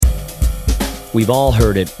We've all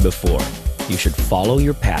heard it before. You should follow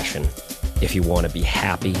your passion if you want to be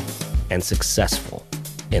happy and successful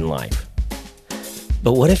in life.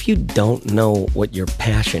 But what if you don't know what your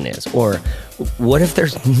passion is? Or what if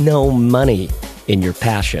there's no money in your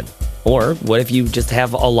passion? Or what if you just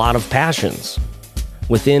have a lot of passions?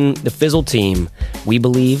 Within the Fizzle team, we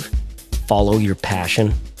believe follow your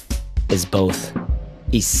passion is both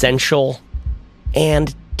essential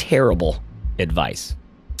and terrible advice.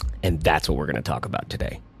 And that's what we're going to talk about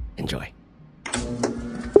today. Enjoy.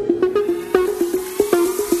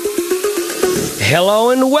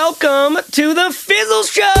 Hello and welcome to the Fizzle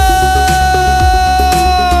Show!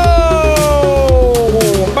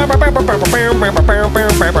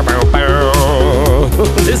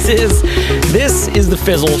 This is the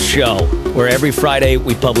Fizzle Show, where every Friday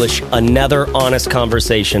we publish another honest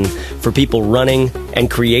conversation for people running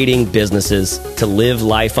and creating businesses to live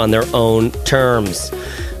life on their own terms.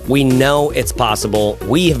 We know it's possible.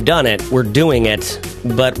 We have done it. We're doing it.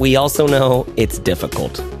 But we also know it's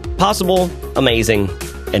difficult. Possible, amazing,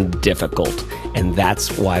 and difficult. And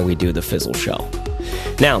that's why we do the Fizzle Show.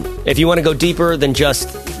 Now, if you want to go deeper than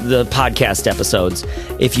just the podcast episodes,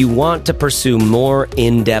 if you want to pursue more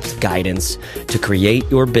in-depth guidance to create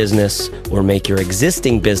your business or make your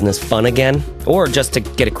existing business fun again, or just to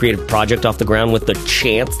get a creative project off the ground with the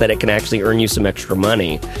chance that it can actually earn you some extra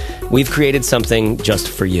money, we've created something just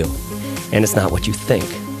for you. And it's not what you think.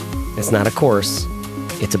 It's not a course.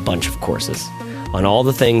 It's a bunch of courses on all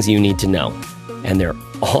the things you need to know. And they're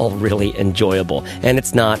all really enjoyable. And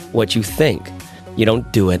it's not what you think. You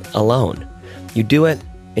don't do it alone. You do it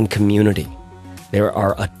in community. There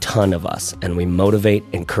are a ton of us, and we motivate,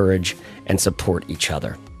 encourage, and support each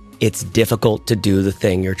other. It's difficult to do the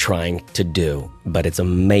thing you're trying to do, but it's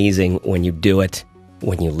amazing when you do it,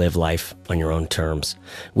 when you live life on your own terms.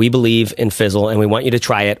 We believe in Fizzle, and we want you to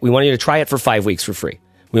try it. We want you to try it for 5 weeks for free.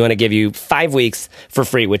 We want to give you 5 weeks for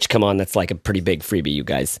free, which, come on, that's like a pretty big freebie, you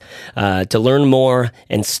guys. To learn more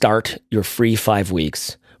and start your free 5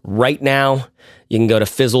 weeks, right now, you can go to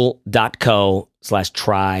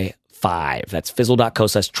fizzle.co/try5. That's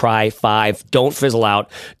fizzle.co/try5. Don't fizzle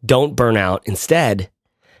out. Don't burn out. Instead,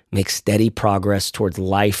 make steady progress towards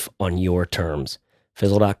life on your terms.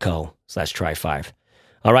 Fizzle.co/try5.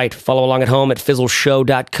 All right, follow along at home at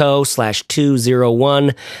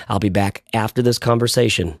fizzleshow.co/201. I'll be back after this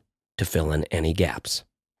conversation to fill in any gaps.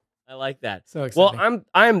 I like that. So exciting.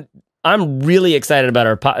 Well, I'm really excited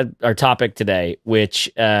about our topic today, which,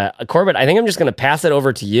 Corbett, I think I'm just going to pass it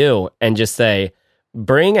over to you and just say,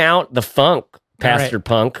 bring out the funk, Pastor right.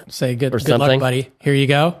 Punk. Say good something. Luck, buddy. Here you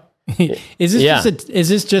go. Is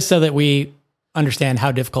this just so that we understand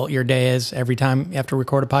how difficult your day is every time you have to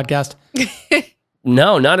record a podcast?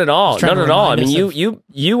 No, not at all. Not at all. I mean,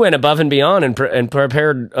 you went above and beyond and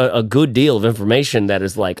prepared a good deal of information that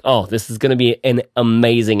is like, oh, this is going to be an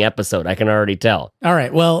amazing episode. I can already tell. All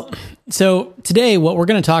right. Well, so today what we're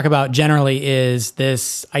going to talk about generally is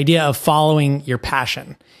this idea of following your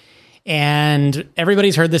passion. And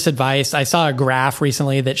everybody's heard this advice. I saw a graph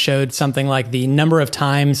recently that showed something like the number of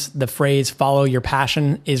times the phrase follow your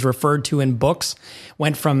passion is referred to in books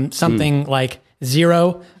went from something like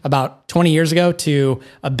 0 about 20 years ago to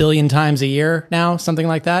 1 billion times a year now, something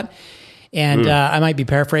like that. And I might be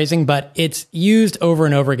paraphrasing, but it's used over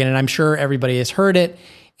and over again. And I'm sure everybody has heard it.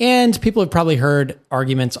 And people have probably heard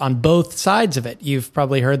arguments on both sides of it. You've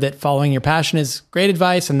probably heard that following your passion is great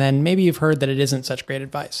advice. And then maybe you've heard that it isn't such great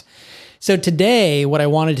advice. So today, what I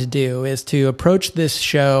wanted to do is to approach this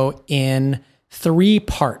show in 3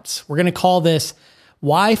 parts. We're going to call this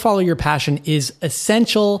Why Follow Your Passion is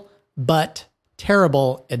Essential But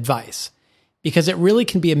Terrible Advice, because it really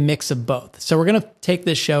can be a mix of both. So we're going to take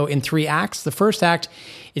this show in 3 acts. The first act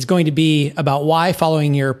is going to be about why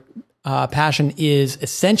following your passion is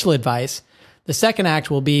essential advice. The second act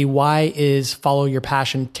will be why is follow your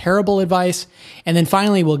passion terrible advice. And then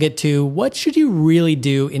finally, we'll get to what should you really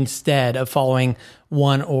do instead of following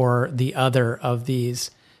one or the other of these,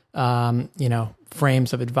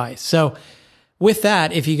 frames of advice. So with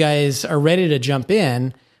that, if you guys are ready to jump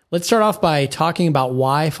in, let's start off by talking about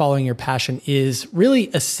why following your passion is really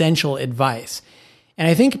essential advice. And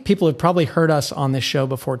I think people have probably heard us on this show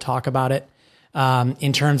before talk about it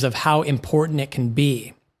in terms of how important it can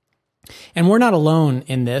be. And we're not alone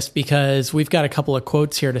in this because we've got a couple of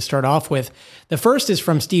quotes here to start off with. The first is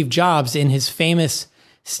from Steve Jobs in his famous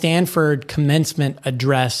Stanford commencement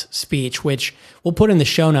address speech, which we'll put in the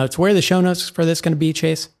show notes. Where are the show notes for this going to be,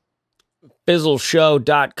 Chase?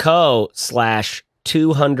 Fizzleshow.co/201.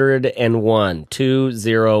 FS201,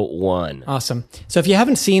 201. Awesome. So if you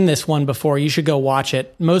haven't seen this one before, you should go watch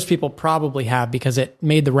it. Most people probably have because it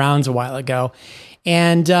made the rounds a while ago.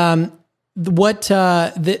 And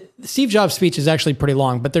the Steve Jobs speech is actually pretty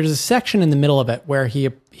long, but there's a section in the middle of it where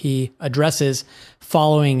he addresses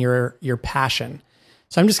following your passion.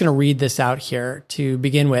 So I'm just going to read this out here to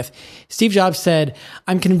begin with. Steve Jobs said,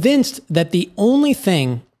 "I'm convinced that the only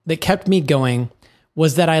thing that kept me going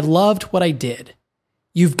was that I loved what I did.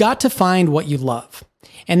 You've got to find what you love.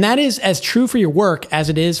 And that is as true for your work as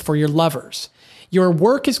it is for your lovers. Your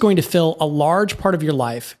work is going to fill a large part of your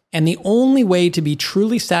life, and the only way to be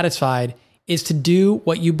truly satisfied is to do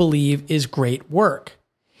what you believe is great work.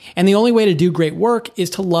 And the only way to do great work is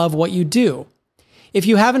to love what you do. If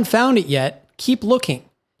you haven't found it yet, keep looking.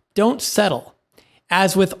 Don't settle.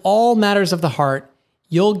 As with all matters of the heart,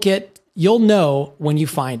 you'll know when you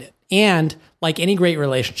find it. And like any great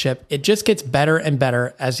relationship, it just gets better and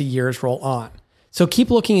better as the years roll on. So keep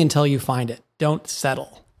looking until you find it. Don't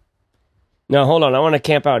settle." Now, hold on. I want to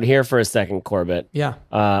camp out here for a second, Corbett. Yeah.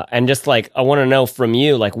 And just like, I want to know from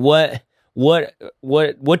you, like, what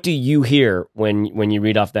do you hear when you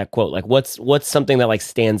read off that quote? Like, what's something that like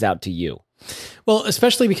stands out to you? Well,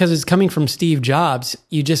 especially because it's coming from Steve Jobs,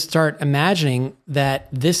 you just start imagining that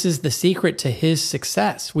this is the secret to his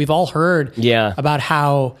success. We've all heard about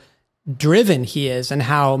how driven he is and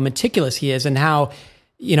how meticulous he is and how,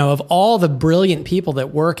 of all the brilliant people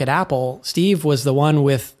that work at Apple, Steve was the one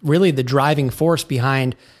with really the driving force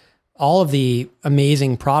behind all of the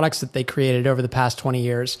amazing products that they created over the past 20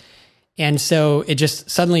 years. And so it just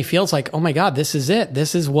suddenly feels like, oh my God, this is it.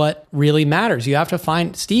 This is what really matters. You have to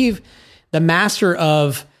find Steve, the master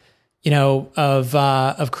of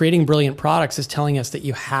creating brilliant products, is telling us that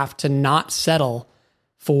you have to not settle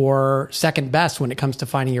for second best when it comes to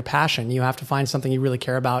finding your passion. You have to find something you really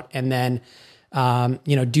care about and then,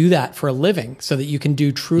 do that for a living so that you can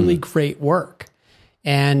do truly great work.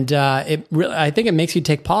 And I think it makes you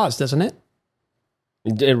take pause, doesn't it?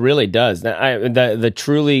 It really does. The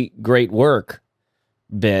truly great work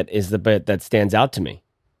bit is the bit that stands out to me.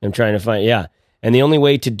 I'm trying to find, And the only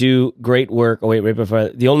way to do great work,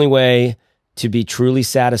 the only way to be truly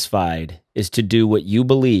satisfied is to do what you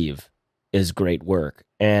believe is great work.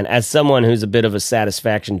 And as someone who's a bit of a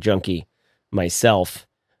satisfaction junkie myself,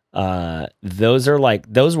 those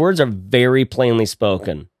words are very plainly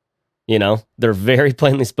spoken. They're very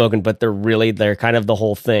plainly spoken, but they're kind of the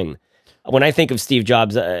whole thing. When I think of Steve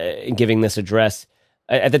Jobs giving this address,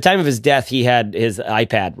 at the time of his death, he had his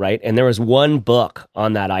iPad, right? And there was one book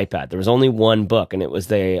on that iPad. There was only one book, and it was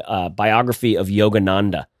the biography of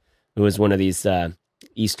Yogananda, who was one of these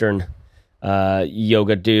Eastern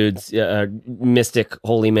yoga dudes, mystic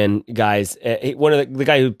holy men guys. One of the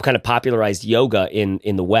guy who kind of popularized yoga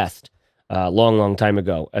in the West long time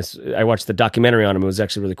ago. I watched the documentary on him. It was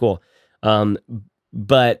actually really cool.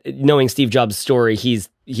 But knowing Steve Jobs' story,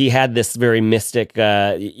 he had this very mystic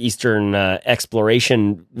Eastern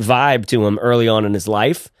exploration vibe to him early on in his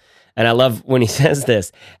life. And I love when he says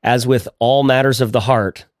this, "As with all matters of the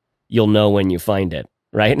heart, you'll know when you find it."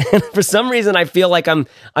 Right? For some reason, I feel like I'm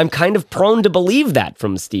kind of prone to believe that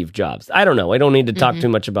from Steve Jobs. I don't know. I don't need to talk too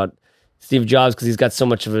much about Steve Jobs because he's got so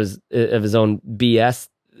much of his own BS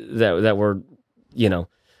that we're,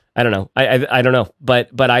 I don't know. I don't know.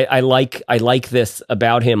 But I like this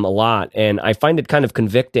about him a lot, and I find it kind of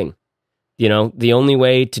convicting. The only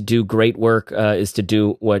way to do great work is to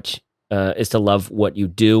do is to love what you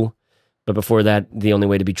do. But before that, the only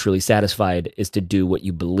way to be truly satisfied is to do what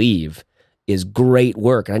you believe is great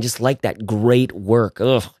work. And I just like that great work.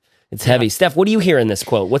 Ugh, it's heavy. Steph, what do you hear in this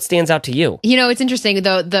quote? What stands out to you? It's interesting.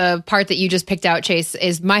 The part that you just picked out, Chase,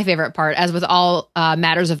 is my favorite part. As with all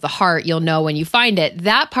matters of the heart, you'll know when you find it.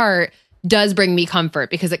 That part does bring me comfort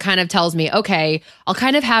because it kind of tells me, okay, I'll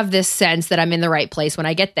kind of have this sense that I'm in the right place when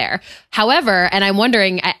I get there. However, and I'm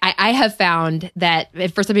wondering, I have found that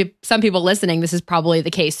for some people listening, this is probably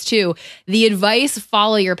the case too. The advice,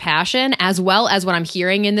 follow your passion, as well as what I'm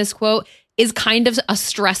hearing in this quote, is kind of a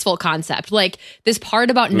stressful concept. Like this part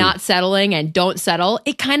about not settling and don't settle,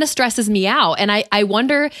 it kind of stresses me out. And I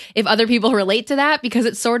wonder if other people relate to that because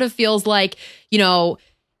it sort of feels like, there's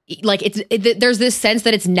this sense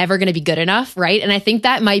that it's never going to be good enough, right? And I think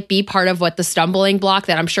that might be part of what the stumbling block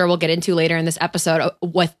that I'm sure we'll get into later in this episode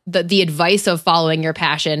with the advice of following your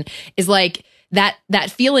passion is like that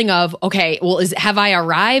feeling of, okay, well, have I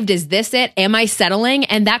arrived? Is this it? Am I settling?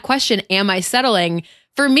 And that question, am I settling,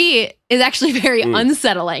 for me is actually very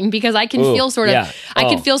unsettling because I can feel sort of I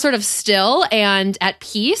can feel sort of still and at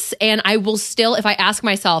peace, and I will still, if I ask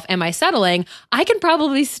myself, am I settling, I can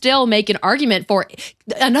probably still make an argument for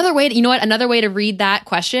another way to, you know what, another way to read that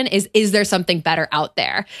question is there something better out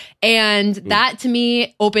there? And that to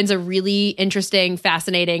me opens a really interesting,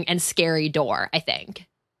 fascinating, and scary door, I think.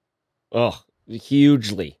 Oh,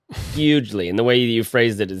 hugely. And the way you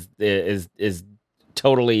phrased it is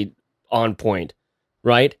totally on point,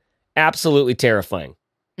 right? Absolutely terrifying.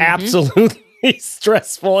 Absolutely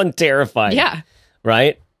stressful and terrifying. Yeah.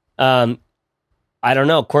 Right? I don't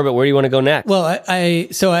know. Corbett, where do you want to go next? Well,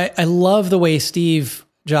 I love the way Steve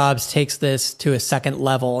Jobs takes this to a second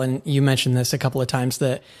level. And you mentioned this a couple of times,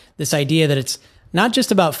 that this idea that it's not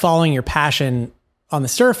just about following your passion on the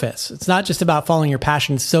surface. It's not just about following your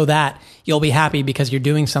passion so that you'll be happy because you're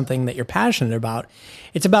doing something that you're passionate about.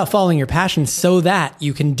 It's about following your passion so that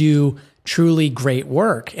you can do truly great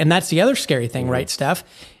work. And that's the other scary thing, right, Steph?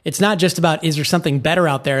 It's not just about, is there something better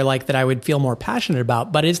out there like that I would feel more passionate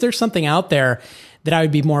about, but is there something out there that I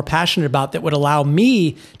would be more passionate about that would allow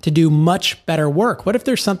me to do much better work? What if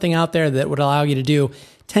there's something out there that would allow you to do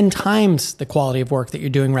 10 times the quality of work that you're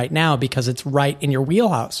doing right now because it's right in your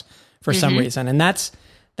wheelhouse for some reason? And that's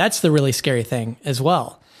the really scary thing as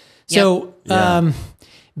well. So,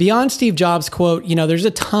 beyond Steve Jobs' quote, there's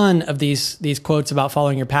a ton of these quotes about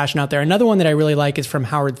following your passion out there. Another one that I really like is from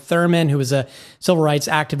Howard Thurman, who was a civil rights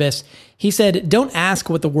activist. He said, "Don't ask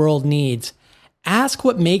what the world needs. Ask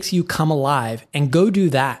what makes you come alive and go do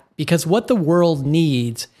that, because what the world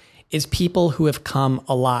needs is people who have come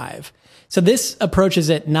alive." So this approaches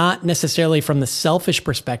it not necessarily from the selfish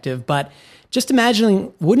perspective, but just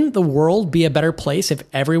imagining, wouldn't the world be a better place if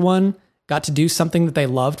everyone got to do something that they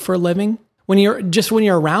loved for a living? When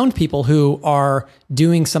you're around people who are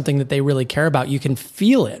doing something that they really care about, you can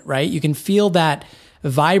feel it, right? You can feel that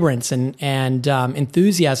vibrance and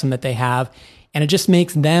enthusiasm that they have, and it just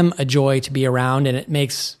makes them a joy to be around, and it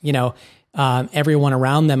makes everyone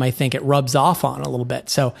around them, I think it rubs off on a little bit.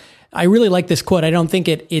 So I really like this quote. I don't think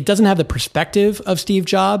it doesn't have the perspective of Steve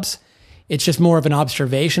Jobs. It's just more of an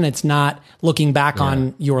observation. It's not looking back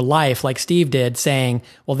on your life like Steve did, saying,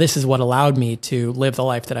 well, this is what allowed me to live the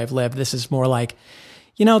life that I've lived. This is more like,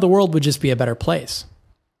 the world would just be a better place.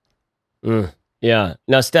 Yeah.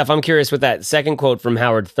 Now, Steph, I'm curious with that second quote from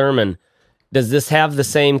Howard Thurman. Does this have the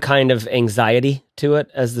same kind of anxiety to it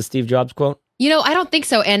as the Steve Jobs quote? I don't think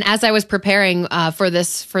so. And as I was preparing for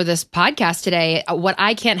this podcast today,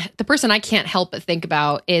 the person I can't help but think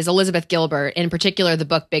about is Elizabeth Gilbert, in particular, the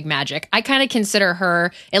book Big Magic. I kind of consider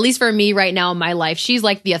her, at least for me right now in my life, she's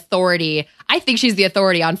like the authority. I think she's the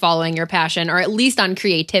authority on following your passion, or at least on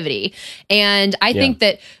creativity. And I think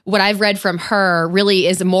that what I've read from her really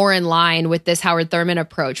is more in line with this Howard Thurman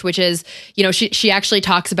approach, which is, she actually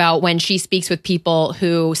talks about when she speaks with people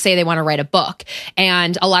who say they want to write a book.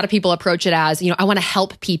 And a lot of people approach it as, I want to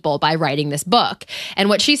help people by writing this book. And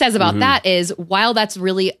what she says about that is, while that's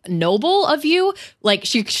really noble of you, like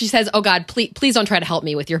she says, oh God, please don't try to help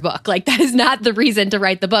me with your book. Like, that is not the reason to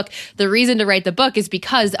write the book. The reason to write the book is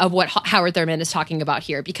because of what Howard Thurman is talking about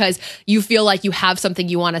here, because you feel like you have something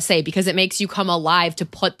you want to say, because it makes you come alive to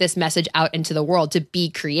put this message out into the world, to be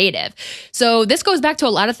creative. So this goes back to a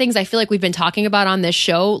lot of things I feel like we've been talking about on this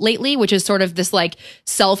show lately, which is sort of this like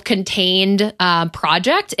self-contained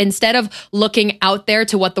project, instead of looking out there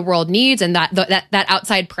to what the world needs and that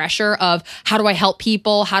outside pressure of how do I help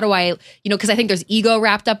people? How do I, because I think there's ego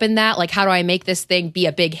wrapped up in that. Like, how do I make this thing be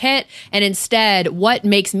a big hit? And instead, what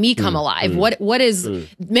makes me come alive? What is,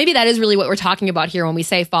 maybe that is really what we're talking about here when we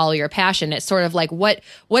say follow your passion. It's sort of like, what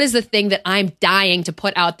is the thing that I'm dying to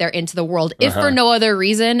put out there into the world, if for no other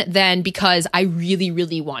reason than because I really,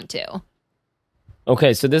 really want to.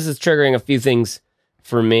 Okay, so this is triggering a few things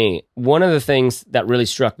for me. One of the things that really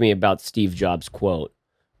struck me about Steve Jobs' quote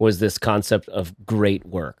was this concept of great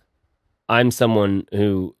work. I'm someone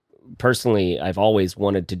who, personally, I've always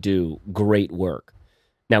wanted to do great work.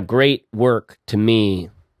 Now, great work to me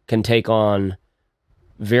can take on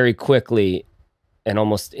very quickly and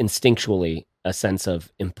almost instinctually a sense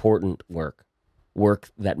of important work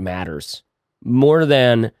that matters, more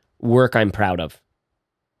than work I'm proud of.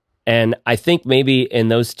 And I think maybe in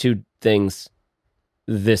those two things,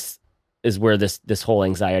 this is where this whole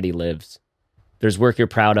anxiety lives. There's work you're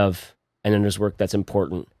proud of, and then there's work that's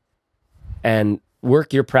important. And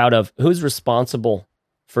work you're proud of, who's responsible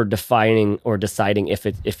for defining or deciding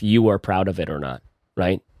if you are proud of it or not,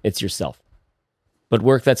 right? It's yourself. But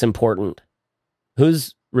work that's important,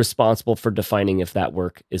 who's responsible for defining if that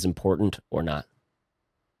work is important or not?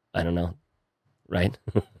 I don't know. right?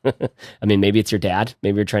 I mean, maybe it's your dad.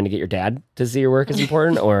 Maybe you're trying to get your dad to see your work as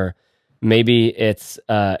important, or maybe it's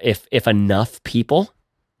if enough people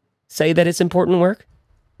say that it's important work,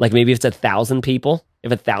 like maybe if it's 1,000 people, if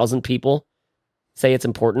 1,000 people say it's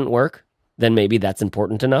important work, then maybe that's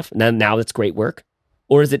important enough. Now it's great work,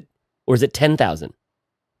 or is it 10,000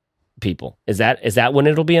 people? Is that when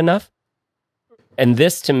it'll be enough? And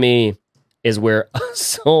this to me is where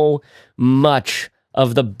so much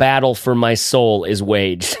of the battle for my soul is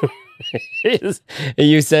waged.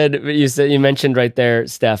 You mentioned right there,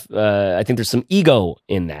 Steph. I think there's some ego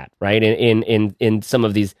in that, right? In some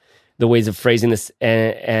of these the ways of phrasing this,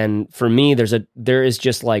 and for me, there is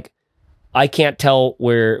just like I can't tell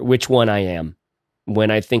which one I am when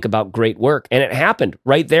I think about great work, and it happened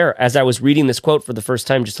right there as I was reading this quote for the first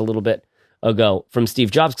time just a little bit ago from Steve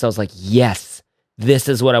Jobs, because I was like, yes, this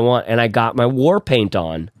is what I want, and I got my war paint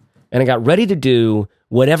on, and I got ready to do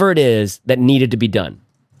whatever it is that needed to be done.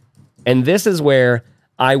 And this is where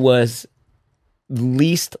I was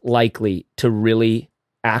least likely to really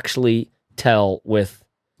actually tell with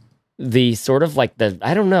the sort of like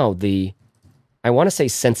I want to say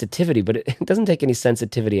sensitivity, but it doesn't take any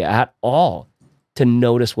sensitivity at all to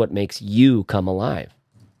notice what makes you come alive.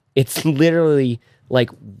 It's literally like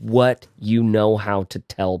what you know how to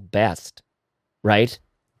tell best, right?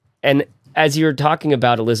 And as you're talking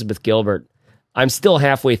about Elizabeth Gilbert, I'm still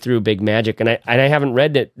halfway through Big Magic, and I haven't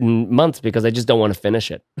read it in months because I just don't want to finish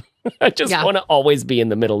it. I just want to always be in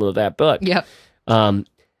the middle of that book. Yep.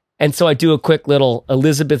 And so I do a quick little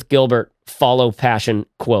Elizabeth Gilbert follow passion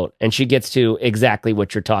quote, and she gets to exactly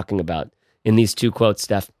what you're talking about in these two quotes,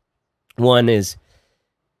 Steph. One is,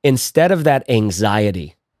 instead of that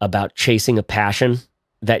anxiety about chasing a passion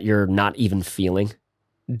that you're not even feeling,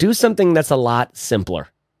 do something that's a lot simpler.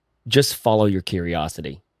 Just follow your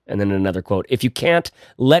curiosity. And then another quote, if you can't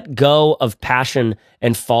let go of passion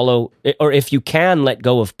and follow, or if you can let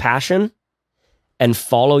go of passion and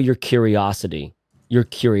follow your curiosity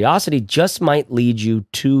just might lead you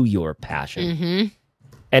to your passion. Mm-hmm.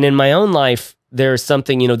 And in my own life, there's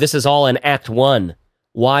something, this is all in Act 1.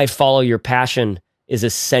 Why follow your passion is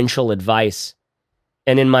essential advice.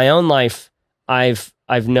 And in my own life, I've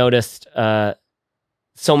noticed so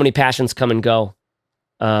many passions come and go.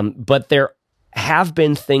 But there have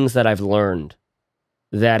been things that I've learned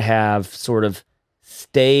that have sort of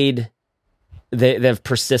stayed, they've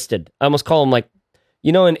persisted. I almost call them like,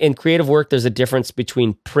 in creative work, there's a difference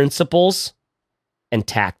between principles and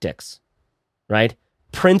tactics, right?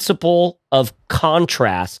 Principle of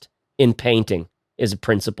contrast in painting is a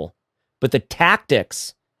principle. But the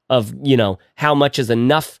tactics of, how much is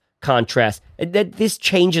enough contrast, this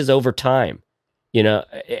changes over time.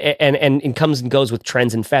 And comes and goes with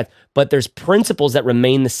trends and fads, but there's principles that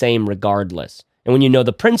remain the same regardless. And when you know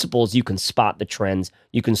the principles, you can spot the trends,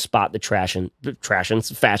 you can spot the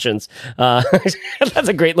fashions. That's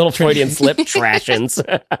a great little Freudian slip, trashions.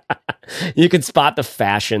 You can spot the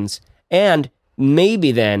fashions, and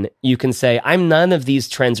maybe then you can say, I'm none of these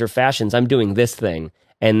trends or fashions, I'm doing this thing,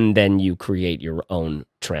 and then you create your own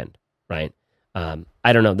trend, right?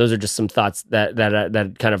 I don't know. Those are just some thoughts that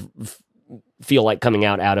kind of feel like coming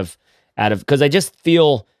out of because I just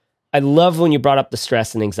feel, I love when you brought up the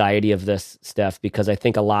stress and anxiety of this, Steph, because I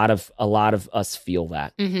think a lot of us feel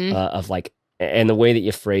that of like, and the way that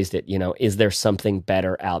you phrased it, is there something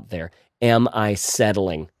better out there? Am I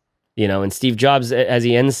settling? And Steve Jobs, as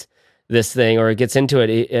he ends this thing or gets into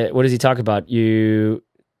it, what does he talk about?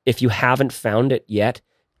 If you haven't found it yet,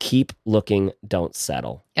 keep looking, don't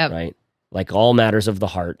settle, right? Like all matters of the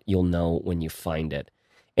heart, you'll know when you find it.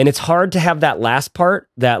 And it's hard to have that last part,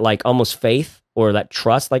 that like almost faith or that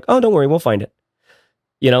trust, like, oh, don't worry, we'll find it.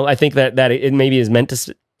 I think that it maybe is meant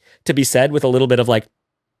to be said with a little bit of like,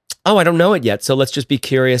 oh, I don't know it yet, so let's just be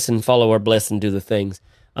curious and follow our bliss and do the things.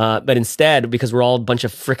 But instead, because we're all a bunch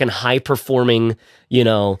of freaking high-performing,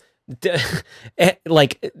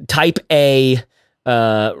 like type A,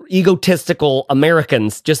 egotistical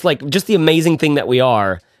Americans, just the amazing thing that we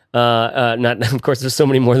are. Not, of course, there's so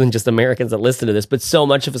many more than just Americans that listen to this, but so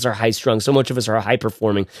much of us are high strung. So much of us are high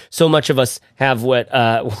performing. So much of us have what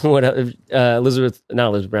Brene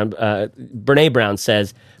Brown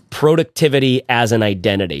says, productivity as an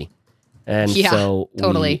identity. And so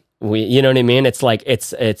totally. We, you know what I mean? It's like,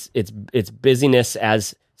 it's busyness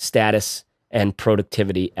as status and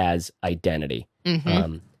productivity as identity.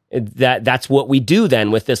 Mm-hmm. That's what we do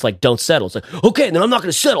then with this, like, don't settle. It's like, okay, then I'm not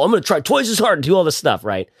going to settle. I'm going to try twice as hard and do all this stuff,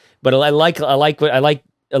 right? But I love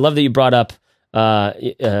that you brought up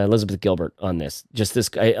Elizabeth Gilbert on this. Just this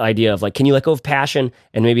idea of like, can you let go of passion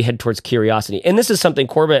and maybe head towards curiosity? And this is something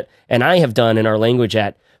Corbett and I have done in our language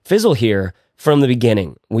at Fizzle here from the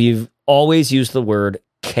beginning, we've always used the word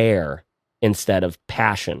care instead of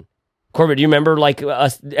passion. Corbett, do you remember like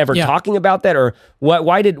us ever talking about that, or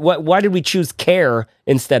why did we choose care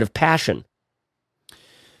instead of passion?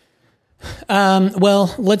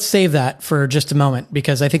 Well, let's save that for just a moment,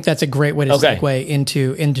 because I think that's a great way to segue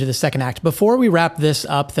into the second act. Before we wrap this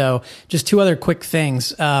up, though, just two other quick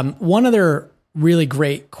things. One other really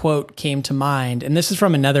great quote came to mind, and this is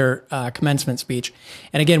from another commencement speech.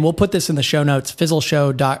 And again, we'll put this in the show notes,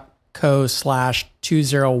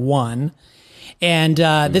 fizzleshow.co/201. And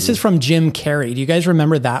this is from Jim Carrey. Do you guys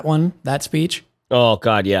remember that speech? Oh,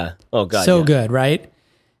 God, yeah. Oh, God, so good, right?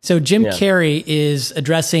 So Jim Carrey is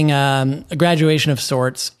addressing a graduation of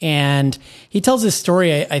sorts, and he tells this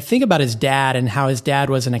story, I think, about his dad and how his dad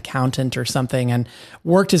was an accountant or something and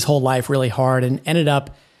worked his whole life really hard and ended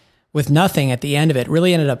up with nothing at the end of it,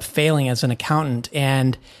 really ended up failing as an accountant.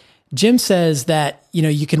 And Jim says that,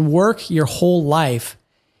 you can work your whole life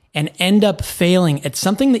and end up failing at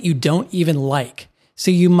something that you don't even like. So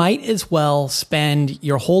you might as well spend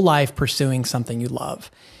your whole life pursuing something you love.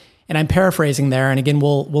 And I'm paraphrasing there. And again,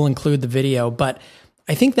 we'll include the video, but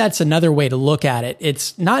I think that's another way to look at it.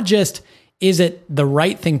 It's not just, is it the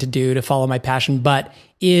right thing to do to follow my passion, but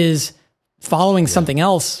is following something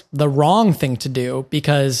else the wrong thing to do,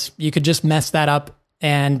 because you could just mess that up.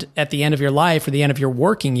 And at the end of your life or the end of your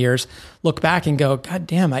working years, look back and go, God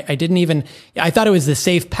damn, I thought it was the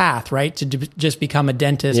safe path, right? To just become a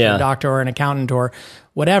dentist or a doctor or an accountant or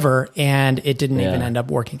whatever. And it didn't even end up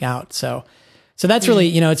working out. So that's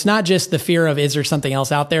really, it's not just the fear of, is there something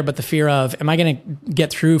else out there, but the fear of, am I going to get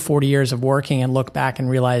through 40 years of working and look back and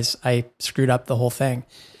realize I screwed up the whole thing?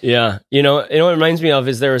 Yeah. What it reminds me of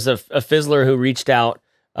is there was a fizzler who reached out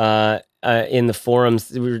in the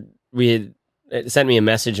forums. We had sent me a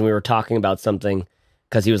message and we were talking about something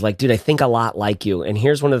because he was like, dude, I think a lot like you. And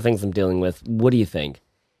here's one of the things I'm dealing with. What do you think?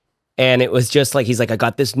 And it was just like, he's like, I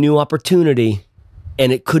got this new opportunity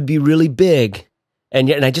and it could be really big. And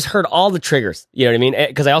I just heard all the triggers, you know what I mean?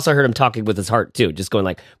 Because I also heard him talking with his heart too, just going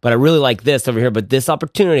like, but I really like this over here, but this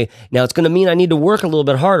opportunity, now it's going to mean I need to work a little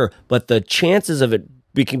bit harder, but the chances of it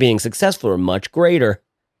being successful are much greater.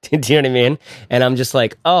 Do you know what I mean? And I'm just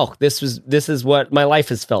like, oh, this is what my life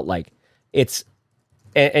has felt like.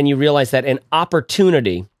 And you realize that an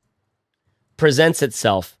opportunity presents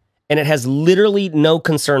itself and it has literally no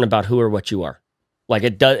concern about who or what you are. Like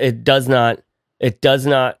it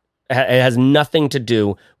has nothing to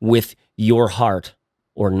do with your heart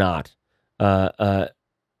or not.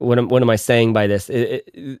 What am I saying by this?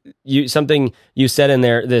 Something you said in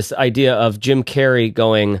there, this idea of Jim Carrey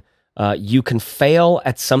going, you can fail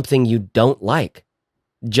at something you don't like,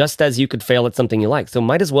 just as you could fail at something you like. So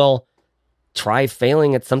might as well try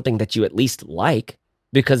failing at something that you at least like,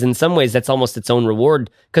 because in some ways that's almost its own reward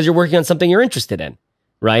because you're working on something you're interested in,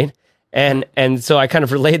 right? And so I kind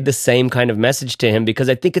of relayed the same kind of message to him because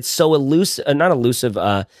I think it's so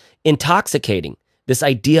intoxicating, this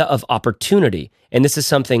idea of opportunity. And this is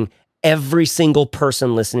something every single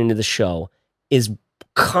person listening to the show is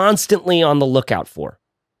constantly on the lookout for.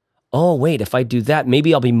 Oh, wait, if I do that,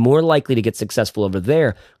 maybe I'll be more likely to get successful over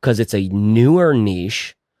there because it's a newer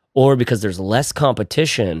niche, or because there's less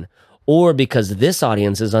competition, or because this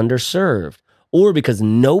audience is underserved, or because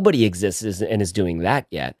nobody exists and is doing that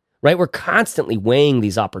yet. Right? We're constantly weighing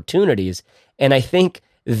these opportunities. And I think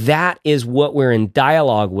that is what we're in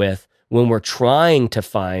dialogue with when we're trying to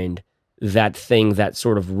find that thing that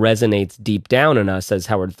sort of resonates deep down in us, as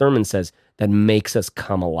Howard Thurman says, that makes us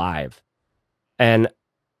come alive. And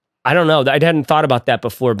I don't know, I hadn't thought about that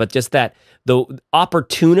before, but just that the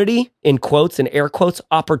opportunity, in quotes and air quotes,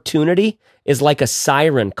 opportunity is like a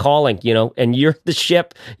siren calling, and you're on the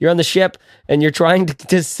ship and you're trying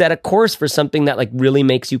to set a course for something that like really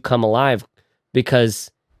makes you come alive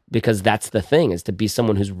because that's the thing, is to be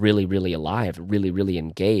someone who's really, really alive, really, really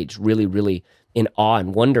engaged, really, really in awe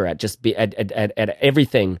and wonder at just be at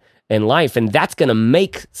everything in life. And that's going to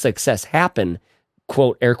make success happen.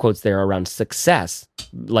 Quote, air quotes there around success,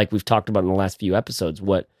 like we've talked about in the last few episodes,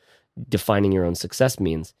 what defining your own success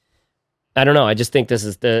means. I don't know. I just think this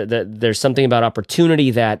is there's something about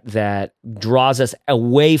opportunity that draws us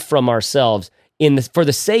away from ourselves for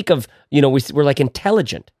the sake of, we're like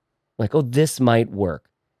intelligent, like, oh, this might work.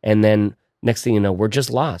 And then next thing you know, we're just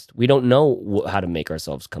lost. We don't know how to make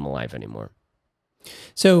ourselves come alive anymore.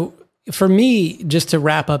 So for me, just to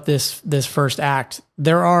wrap up this first act,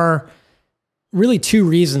 there are really two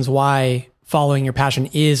reasons why following your passion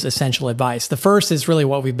is essential advice. The first is really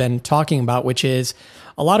what we've been talking about, which is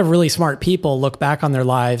a lot of really smart people look back on their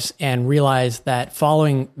lives and realize that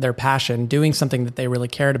following their passion, doing something that they really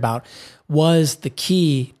cared about, was the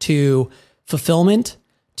key to fulfillment,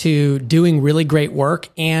 to doing really great work,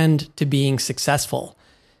 and to being successful.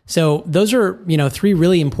 So those are, three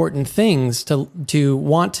really important things to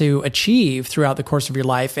want to achieve throughout the course of your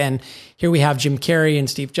life. And here we have Jim Carrey and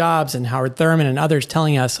Steve Jobs and Howard Thurman and others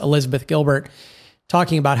telling us, Elizabeth Gilbert,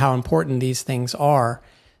 talking about how important these things are.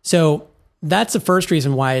 So that's the first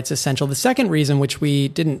reason why it's essential. The second reason, which we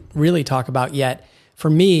didn't really talk about yet, for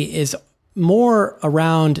me, is more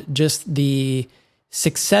around just the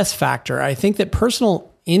success factor. I think that personal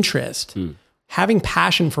interest, having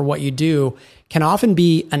passion for what you do, can often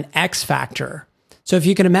be an X factor. So if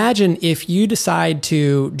you can imagine, if you decide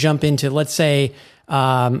to jump into, let's say,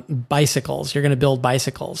 bicycles, you're going to build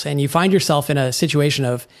bicycles, and you find yourself in a situation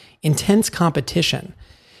of intense competition.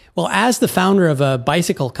 Well, as the founder of a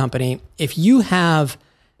bicycle company, if you have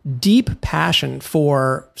deep passion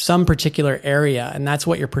for some particular area, and that's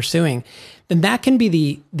what you're pursuing, then that can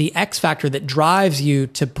be the X factor that drives you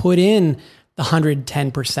to put in the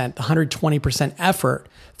 110%, the 120% effort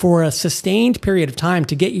for a sustained period of time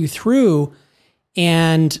to get you through,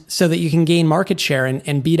 and so that you can gain market share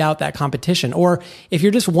and beat out that competition. Or if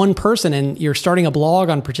you're just one person and you're starting a blog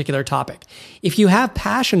on a particular topic, if you have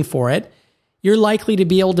passion for it, you're likely to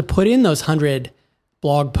be able to put in those 100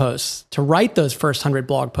 blog posts, to write those first 100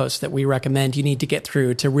 blog posts that we recommend you need to get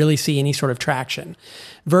through to really see any sort of traction.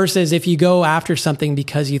 Versus if you go after something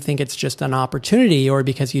because you think it's just an opportunity, or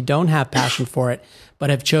because you don't have passion for it, but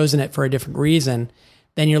have chosen it for a different reason,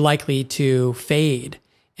 then you're likely to fade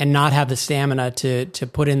and not have the stamina to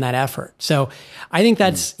put in that effort. So I think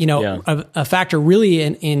that's, a factor really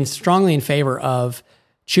in strongly in favor of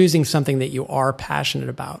choosing something that you are passionate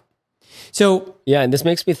about. So yeah, and this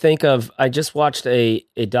makes me think of, I just watched a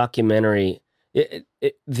documentary.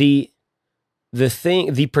 The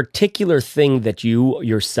particular thing that you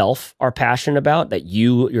yourself are passionate about, that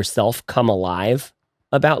you yourself come alive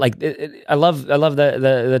about. Like I love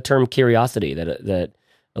the term curiosity that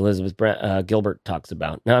Elizabeth Gilbert talks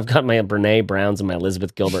about. Now I've got my Brene Browns and my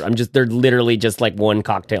Elizabeth Gilbert. they're literally just like one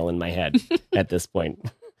cocktail in my head at this point.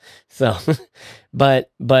 So, but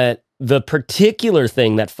the particular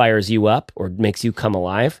thing that fires you up or makes you come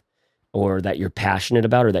alive, or that you're passionate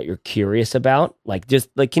about, or that you're curious about,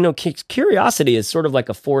 curiosity is sort of like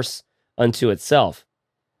a force unto itself.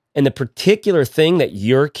 And the particular thing that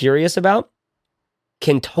you're curious about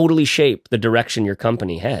can totally shape the direction your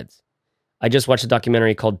company heads. I just watched a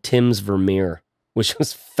documentary called Tim's Vermeer, which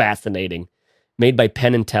was fascinating, made by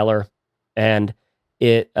Penn and Teller, and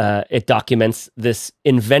it documents this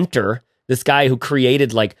inventor, this guy who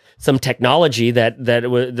created like some technology that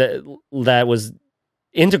was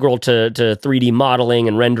integral to 3D modeling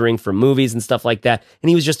and rendering for movies and stuff like that. And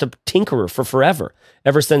he was just a tinkerer for forever,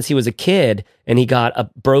 ever since he was a kid, and he got a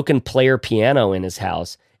broken player piano in his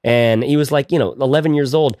house. And he was like, 11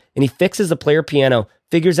 years old, and he fixes the player piano,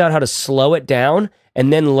 figures out how to slow it down,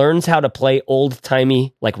 and then learns how to play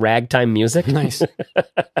old-timey, like ragtime music. Nice.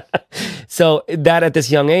 So that at this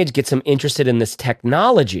young age gets him interested in this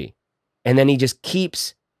technology. And then he just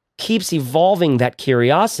keeps evolving that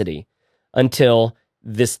curiosity until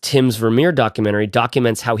this Tim's Vermeer documentary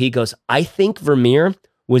documents how he goes, I think Vermeer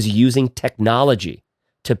was using technology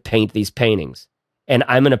to paint these paintings, and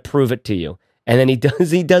I'm going to prove it to you. And then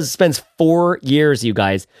he spends 4 years, you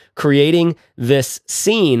guys, creating this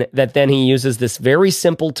scene that then he uses this very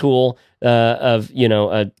simple tool of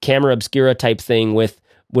a camera obscura type thing with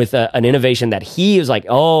an innovation that he was like,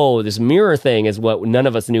 oh, this mirror thing is what none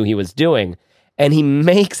of us knew he was doing. And he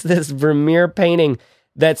makes this Vermeer painting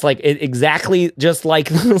that's like exactly just like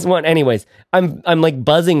this one. Anyways, I'm like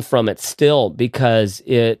buzzing from it still, because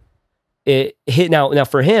it hit now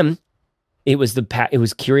for him. It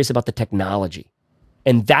was curious about the technology,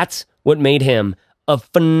 and that's what made him a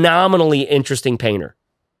phenomenally interesting painter.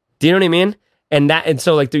 Do you know what I mean? And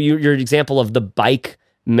so like your example of the bike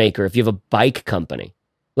maker, if you have a bike company,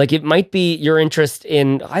 like it might be your interest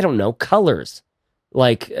in, I don't know, colors.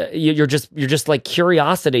 Like you're just like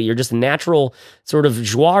curiosity. You're just natural sort of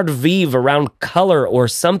joie de vivre around color or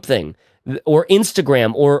something, or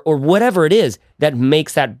Instagram or whatever it is that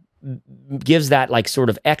gives that like sort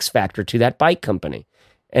of X factor to that bike company.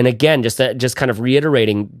 And again, just kind of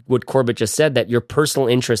reiterating what Corbett just said, that your personal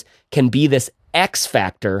interest can be this X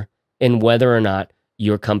factor in whether or not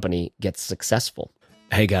your company gets successful.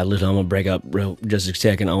 Hey guys, listen, I'm going to break up just a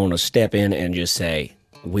second. I want to step in and just say,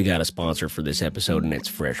 we got a sponsor for this episode, and it's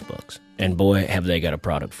FreshBooks. And boy, have they got a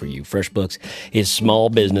product for you. FreshBooks is small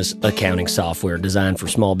business accounting software designed for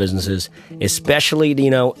small businesses, especially,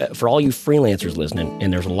 for all you freelancers listening,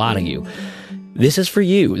 and there's a lot of you. This is for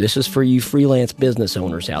you. This is for you freelance business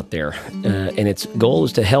owners out there. And its goal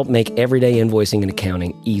is to help make everyday invoicing and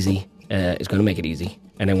accounting easy is going to make it easy,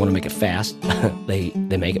 and they want to make it fast. they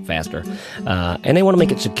make it faster, and they want to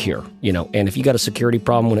make it secure. And if you got a security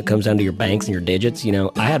problem when it comes down to your banks and your digits,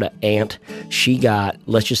 I had an aunt. She got,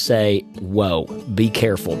 let's just say, whoa, be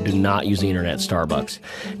careful. Do not use the internet at Starbucks.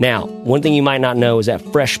 Now, one thing you might not know is that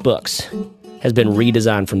FreshBooks has been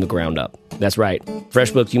redesigned from the ground up. That's right.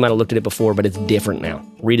 FreshBooks, you might have looked at it before, but it's different now.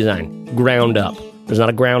 Redesigned, ground up. There's not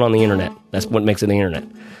a ground on the internet. That's what makes it the internet.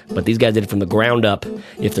 But these guys did it from the ground up,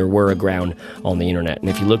 if there were a ground on the internet. And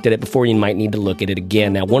if you looked at it before, you might need to look at it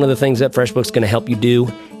again. Now, one of the things that FreshBooks is going to help you do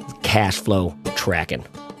is cash flow tracking.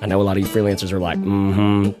 I know a lot of you freelancers are like,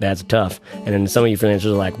 that's tough. And then some of you freelancers are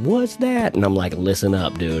like, what's that? And I'm like, listen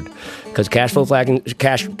up, dude. Because cash flow tracking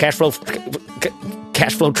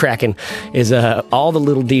is all the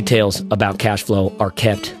little details about cash flow are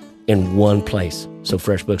kept in one place. So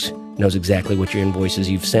FreshBooks knows exactly what your invoices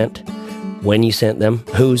you've sent, when you sent them,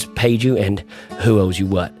 who's paid you, and who owes you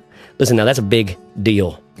what. Listen, now that's a big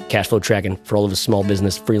deal, cash flow tracking, for all of the small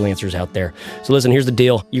business freelancers out there. So listen, here's the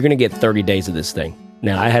deal. You're going to get 30 days of this thing.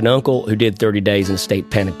 Now, I had an uncle who did 30 days in a state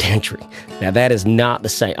penitentiary. Now, that is not the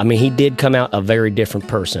same. I mean, he did come out a very different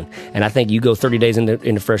person. And I think you go 30 days into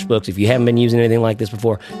FreshBooks, if you haven't been using anything like this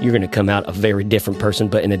before, you're going to come out a very different person,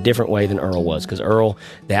 but in a different way than Earl was. Because Earl,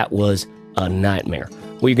 that was a nightmare.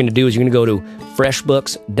 What you're going to do is you're going to go to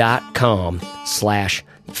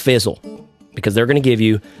freshbooks.com/fizzle, because they're going to give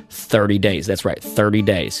you 30 days. That's right, 30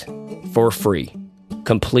 days for free.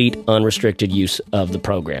 Complete unrestricted use of the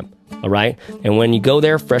program. All right? And when you go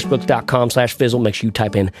there, freshbooks.com/fizzle, make sure you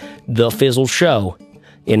type in The Fizzle Show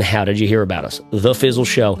in How Did You Hear About Us? The Fizzle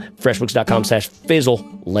Show,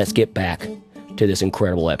 freshbooks.com/fizzle. Let's get back to this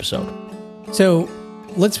incredible episode. So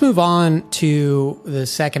let's move on to the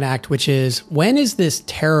second act, which is, when is this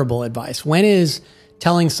terrible advice? When is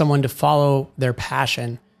telling someone to follow their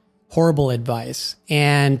passion horrible advice?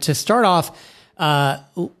 And to start off,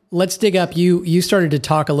 let's dig up. You started to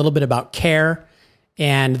talk a little bit about care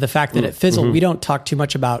and the fact that at Fizzle, we don't talk too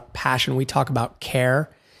much about passion. We talk about care.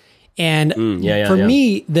 And for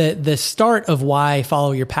me, the start of why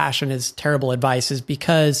follow your passion is terrible advice is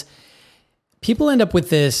because people end up with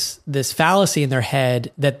this fallacy in their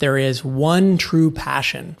head that there is one true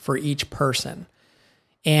passion for each person,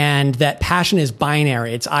 and that passion is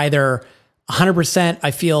binary. It's either 100%,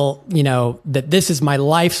 I feel, that this is my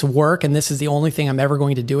life's work and this is the only thing I'm ever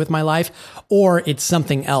going to do with my life, or it's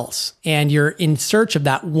something else. And you're in search of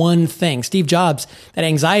that one thing. Steve Jobs, that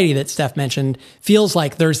anxiety that Steph mentioned, feels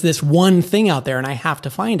like there's this one thing out there and I have to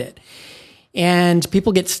find it. And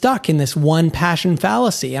people get stuck in this one passion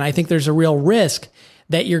fallacy. And I think there's a real risk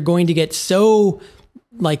that you're going to get so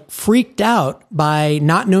freaked out by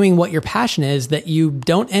not knowing what your passion is that you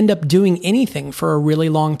don't end up doing anything for a really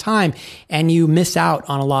long time and you miss out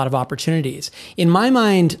on a lot of opportunities. In my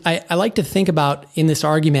mind, I like to think about in this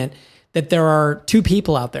argument that there are two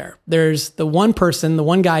people out there. There's the one person, the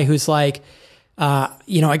one guy who's like,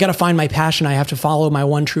 I got to find my passion. I have to follow my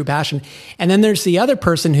one true passion. And then there's the other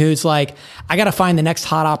person who's like, I got to find the next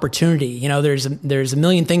hot opportunity. There's a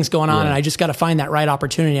million things going on and I just got to find that right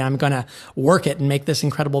opportunity. I'm going to work it and make this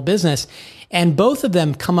incredible business. And both of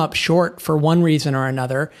them come up short for one reason or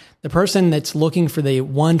another. The person that's looking for the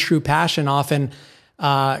one true passion often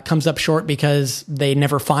comes up short because they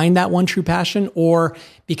never find that one true passion, or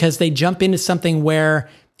because they jump into something where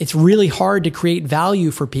it's really hard to create value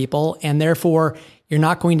for people, and therefore you're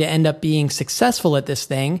not going to end up being successful at this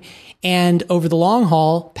thing. And over the long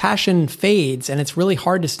haul, passion fades, and it's really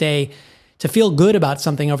hard to feel good about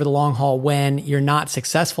something over the long haul when you're not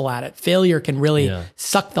successful at it. Failure can really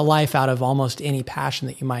suck the life out of almost any passion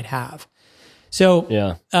that you might have. So,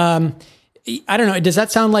 I don't know. Does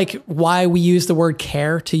that sound like why we use the word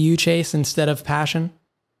care to you, Chase, instead of passion?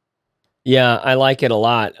 Yeah, I like it a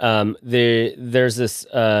lot. There's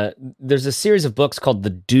a series of books called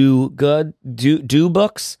the Do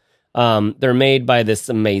books. They're made by this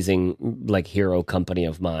amazing hero company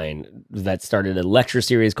of mine that started a lecture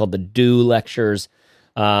series called the Do Lectures,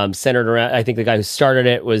 centered around, I think the guy who started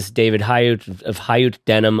it was David Hyout of Hyout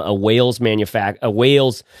Denim, a Wales-based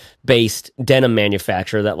denim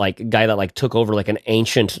manufacturer, guy that took over an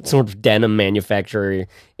ancient sort of denim manufacturer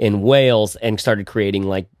in Wales and started creating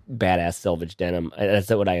badass selvage denim. That's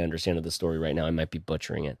what I understand of the story right now. I might be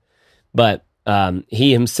butchering it. But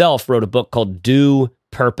he himself wrote a book called Do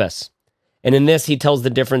Purpose. And in this, he talks about the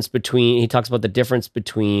difference between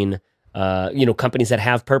companies that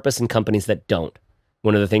have purpose and companies that don't.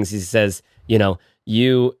 One of the things he says,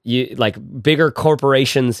 you bigger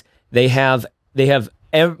corporations, they have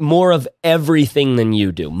more of everything than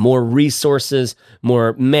you do. More resources,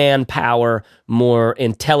 more manpower, more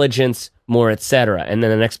intelligence, more etc. And then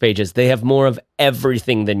the next page is they have more of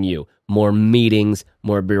everything than you. More meetings,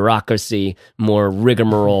 more bureaucracy, more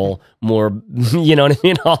rigmarole, more, you know what I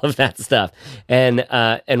mean? All of that stuff. And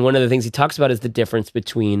one of the things he talks about is the difference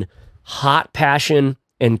between hot passion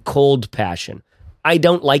and cold passion. I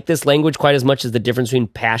don't like this language quite as much as the difference between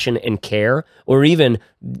passion and care, or even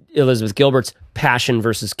Elizabeth Gilbert's passion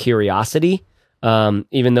versus curiosity,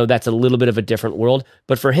 even though that's a little bit of a different world.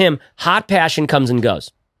 But for him, hot passion comes and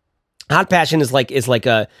goes. Hot passion is like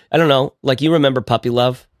a, I don't know, like you remember puppy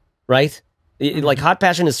love, right? Like hot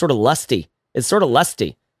passion is sort of lusty. It's sort of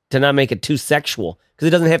lusty, to not make it too sexual, because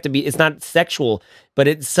it doesn't have to be, it's not sexual, but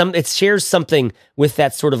it shares something with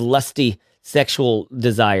that sort of lusty sexual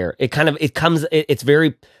desire. It's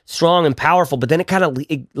very strong and powerful, but then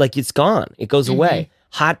it's gone. It goes away.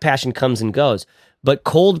 Hot passion comes and goes. But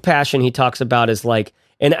cold passion, he talks about, is like,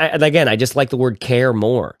 and I just like the word care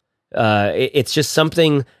more. It's just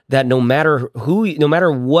something that no matter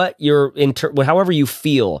what however you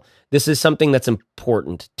feel, this is something that's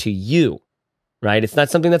important to you, right? It's not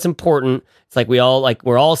something that's important. It's like we're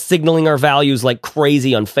all signaling our values like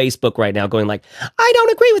crazy on Facebook right now, going like, I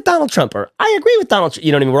don't agree with Donald Trump, or I agree with Donald Trump.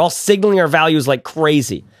 You know what I mean? We're all signaling our values like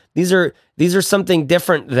crazy. These are something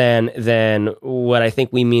different than what I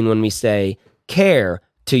think we mean when we say care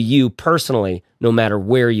to you personally, no matter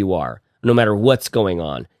where you are, no matter what's going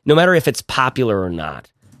on, no matter if it's popular or not,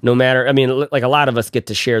 no matter, I mean, like a lot of us get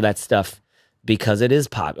to share that stuff because it is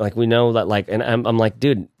pop. Like we know that, like, and I'm like,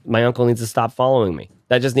 dude, my uncle needs to stop following me.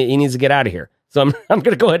 He needs to get out of here. So I'm going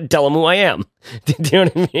to go ahead and tell him who I am. Do you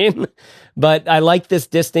know what I mean? But I like this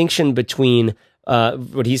distinction between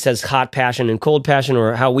what he says, hot passion and cold passion,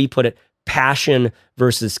 or how we put it, passion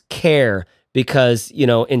versus care. Because, you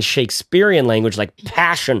know, in Shakespearean language, like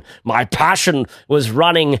passion, my passion was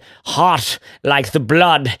running hot like the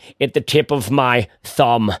blood at the tip of my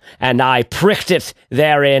thumb, and I pricked it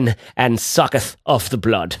therein and sucketh of the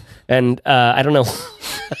blood. And I don't know,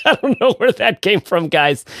 I don't know where that came from,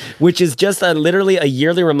 guys, which is just literally a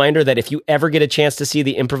yearly reminder that if you ever get a chance to see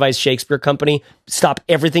the Improvised Shakespeare Company, stop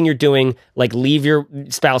everything you're doing, like leave your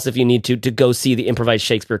spouse if you need to go see the Improvised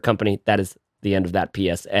Shakespeare Company. That is the end of that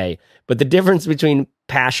PSA. But the difference between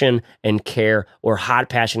passion and care, or hot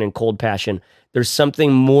passion and cold passion, there's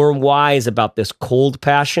something more wise about this cold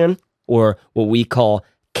passion, or what we call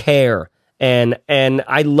care. And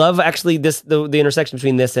I love actually the intersection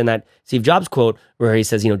between this and that Steve Jobs quote where he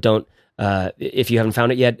says, you know, don't if you haven't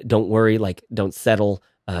found it yet, don't worry, like don't settle,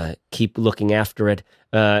 keep looking after it.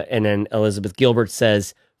 And then Elizabeth Gilbert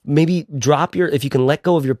says, maybe if you can let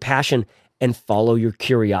go of your passion and follow your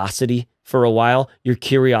curiosity for a while, your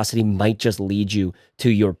curiosity might just lead you to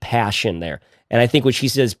your passion there. And I think when she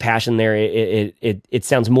says passion there, it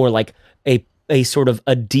sounds more like a sort of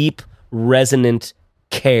a deep, resonant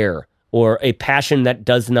care, or a passion that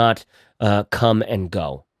does not come and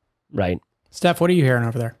go, right? Steph, what are you hearing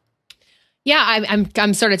over there? Yeah,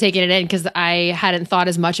 I'm sort of taking it in because I hadn't thought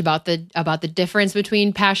as much about the difference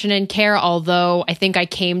between passion and care, although I think I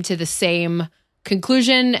came to the same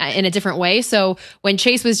conclusion in a different way. So when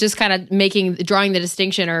Chase was just kind of drawing the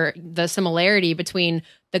distinction or the similarity between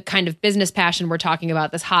the kind of business passion we're talking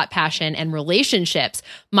about, this hot passion, and relationships,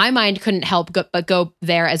 my mind couldn't help but go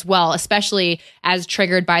there as well, especially as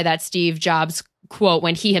triggered by that Steve Jobs quote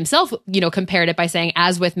when he himself, you know, compared it by saying,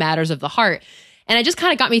 as with matters of the heart. And it just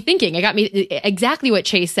kind of got me thinking. It got me exactly what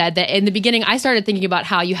Chase said, that in the beginning, I started thinking about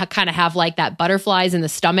how you kind of have like that butterflies in the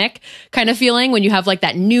stomach kind of feeling when you have like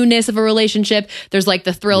that newness of a relationship. There's like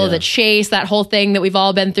the thrill of the chase, that whole thing that we've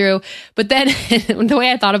all been through. But then the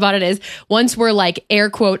way I thought about it is, once we're like air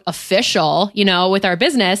quote official, you know, with our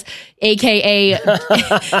business, AKA,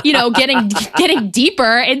 you know, getting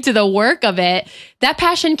deeper into the work of it, that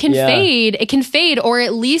passion can fade. It can fade, or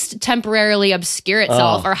at least temporarily obscure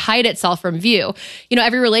itself or hide itself from view. You know,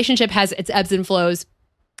 every relationship has its ebbs and flows,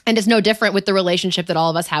 and it's no different with the relationship that all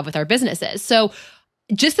of us have with our businesses. So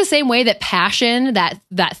just the same way that passion, that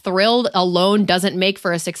thrill alone doesn't make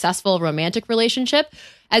for a successful romantic relationship,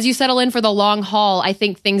 as you settle in for the long haul, I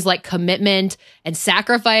think things like commitment and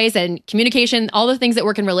sacrifice and communication, all the things that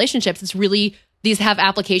work in relationships, these have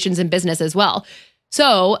applications in business as well.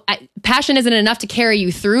 So passion isn't enough to carry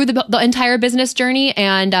you through the entire business journey.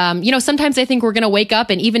 And, you know, sometimes I think we're going to wake up,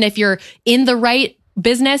 and even if you're in the right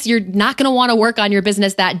business, you're not going to want to work on your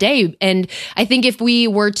business that day. And I think if we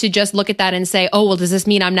were to just look at that and say, oh, well, does this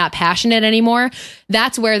mean I'm not passionate anymore?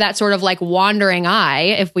 That's where that sort of like wandering eye,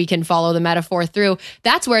 if we can follow the metaphor through,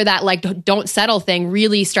 that's where that like don't settle thing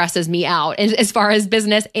really stresses me out as far as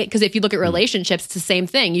business. Because if you look at relationships, it's the same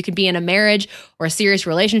thing. You could be in a marriage or a serious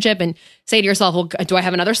relationship and say to yourself, well, do I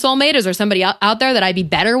have another soulmate? Is there somebody out there that I'd be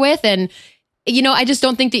better with? And I just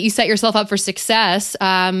don't think that you set yourself up for success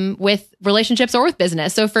with relationships or with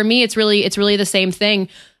business. So for me, it's really the same thing.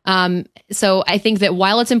 So I think that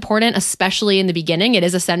while it's important, especially in the beginning, it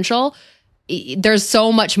is essential. There's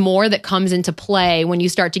so much more that comes into play when you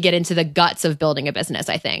start to get into the guts of building a business,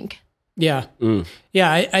 I think. Yeah.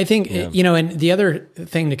 Yeah. I think, and the other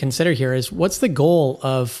thing to consider here is what's the goal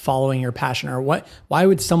of following your passion, or why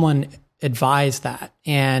would someone advise that?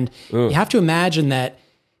 And you have to imagine that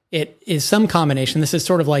it is some combination. This is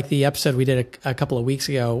sort of like the episode we did a couple of weeks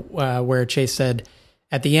ago where Chase said,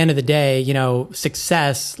 at the end of the day,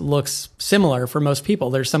 success looks similar for most people.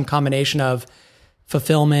 There's some combination of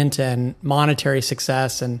fulfillment and monetary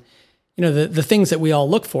success and, the things that we all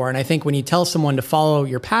look for. And I think when you tell someone to follow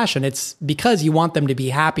your passion, it's because you want them to be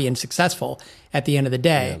happy and successful at the end of the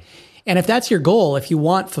day. Yeah. And if that's your goal, if you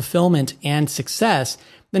want fulfillment and success,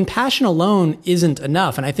 then passion alone isn't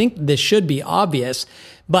enough. And I think this should be obvious.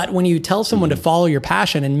 But when you tell someone to follow your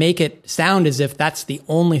passion and make it sound as if that's the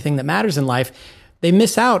only thing that matters in life, they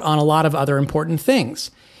miss out on a lot of other important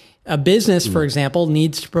things. A business, for example,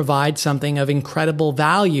 needs to provide something of incredible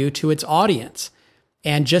value to its audience.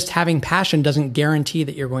 And just having passion doesn't guarantee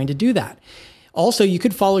that you're going to do that. Also, you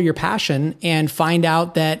could follow your passion and find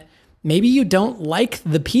out that maybe you don't like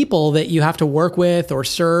the people that you have to work with or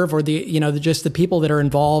serve, or just the people that are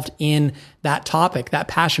involved in that topic, that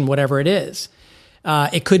passion, whatever it is.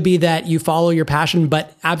 It could be that you follow your passion,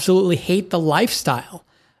 but absolutely hate the lifestyle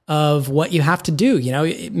of what you have to do.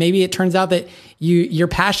 Maybe it turns out that you're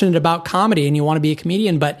passionate about comedy and you want to be a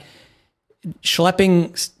comedian, but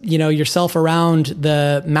schlepping, yourself around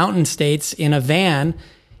the mountain states in a van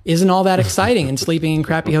isn't all that exciting, and sleeping in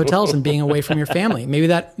crappy hotels and being away from your family. Maybe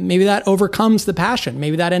that overcomes the passion.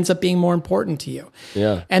 Maybe that ends up being more important to you.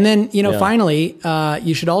 Yeah. And then, finally,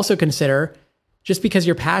 you should also consider, just because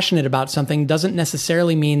you're passionate about something doesn't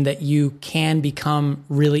necessarily mean that you can become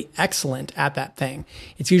really excellent at that thing.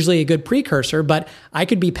 It's usually a good precursor, but I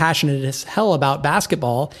could be passionate as hell about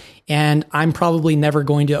basketball, and I'm probably never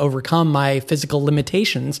going to overcome my physical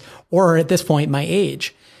limitations, or at this point, my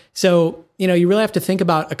age. So, you really have to think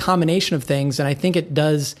about a combination of things. And I think it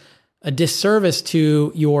does a disservice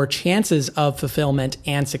to your chances of fulfillment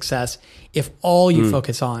and success if all you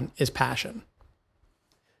focus on is passion.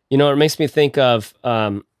 It makes me think of,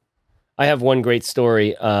 I have one great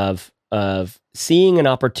story of seeing an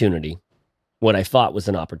opportunity, what I thought was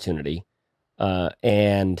an opportunity.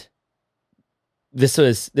 And this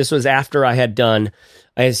was after I had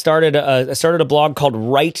started a blog called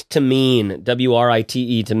Write to Mean,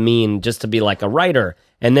 WRITE to mean, just to be like a writer.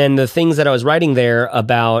 And then the things that I was writing there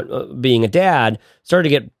about being a dad started to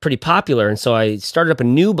get pretty popular. And so I started up a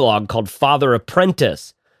new blog called Father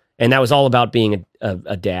Apprentice. And that was all about being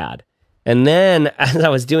a dad. And then as I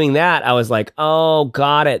was doing that, I was like, oh,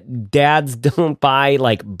 got it. Dads don't buy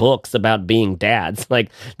like books about being dads.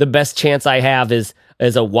 Like the best chance I have is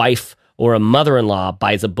a wife or a mother-in-law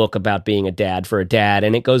buys a book about being a dad for a dad,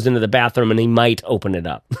 and it goes into the bathroom and he might open it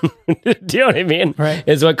up. Do you know what I mean? Right.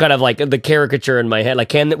 Is what kind of like the caricature in my head. Like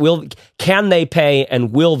can they pay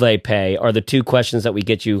and will they pay are the two of the questions that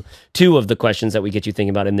we get you thinking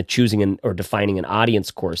about in the choosing or defining an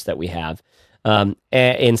audience course that we have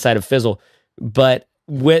inside of Fizzle. But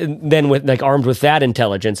with like armed with that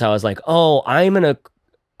intelligence, I was like, oh,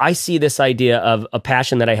 I see this idea of a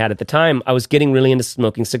passion that I had at the time. I was getting really into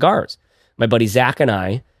smoking cigars. My buddy Zach and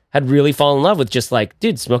I had really fallen in love with just like,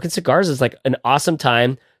 dude, smoking cigars is like an awesome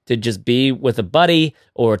time to just be with a buddy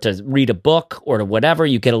or to read a book or to whatever.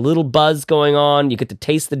 You get a little buzz going on. You get to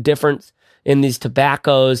taste the difference in these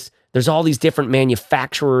tobaccos. There's all these different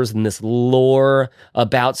manufacturers and this lore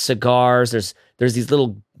about cigars. There's these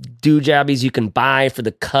little doojabbies you can buy for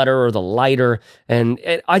the cutter or the lighter. And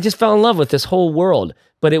I just fell in love with this whole world,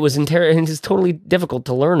 but it was totally difficult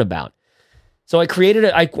to learn about. So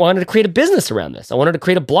I wanted to create a business around this. I wanted to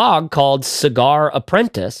create a blog called Cigar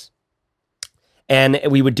Apprentice. And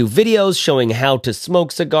we would do videos showing how to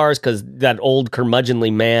smoke cigars because that old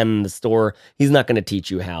curmudgeonly man in the store, he's not going to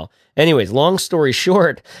teach you how. Anyways, long story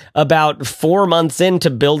short, about 4 months into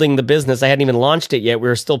building the business, I hadn't even launched it yet. We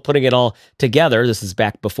were still putting it all together. This is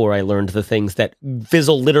back before I learned the things that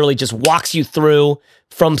Fizzle literally just walks you through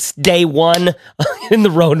from day one in the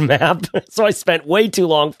roadmap. So I spent way too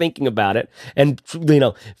long thinking about it and,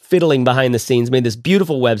 fiddling behind the scenes, made this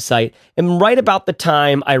beautiful website. And right about the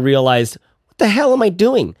time I realized, what the hell am I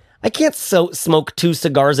doing? I can't smoke 2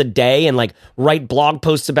 cigars a day and write blog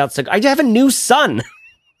posts about cigars. I have a new son.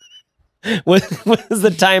 was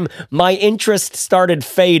the time my interest started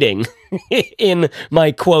fading in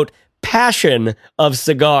my, quote, passion of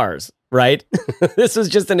cigars, right? This was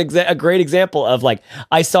just a great example of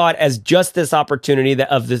I saw it as just this opportunity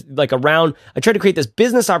I tried to create this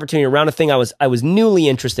business opportunity around a thing I was newly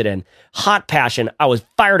interested in, hot passion. I was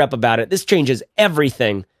fired up about it. This changes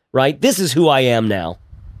everything, right? This is who I am now.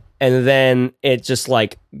 And then it just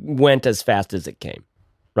went as fast as it came,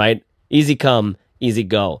 right? Easy come, easy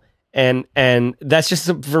go. And that's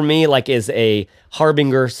just for me is a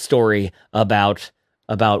harbinger story about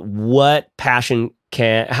what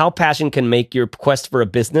how passion can make your quest for a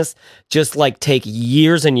business just take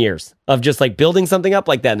years and years of just building something up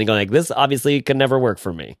like that and going this obviously could never work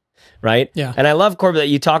for me, right? Yeah. And I love, Corbett, that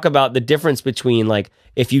you talk about the difference between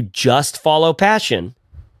if you just follow passion,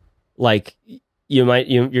 you're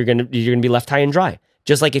gonna be left high and dry.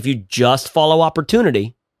 Just if you just follow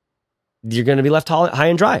opportunity, you're gonna be left high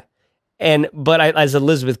and dry. But as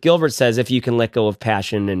Elizabeth Gilbert says, if you can let go of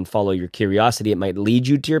passion and follow your curiosity, it might lead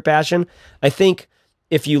you to your passion. I think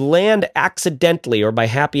if you land accidentally or by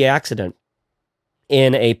happy accident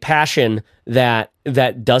in a passion that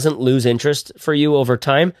doesn't lose interest for you over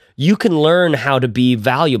time, you can learn how to be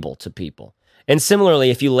valuable to people. And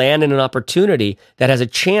similarly, if you land in an opportunity that has a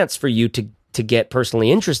chance for you to get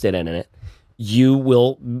personally interested in it, you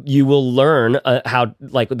will learn how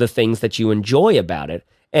the things that you enjoy about it.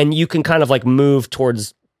 And you can kind of move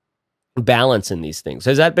towards balance in these things.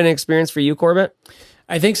 Has that been an experience for you, Corbett?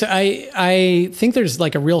 I think so. I think there's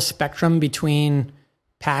a real spectrum between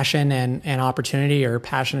passion and opportunity, or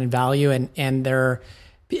passion and value. And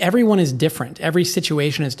everyone is different. Every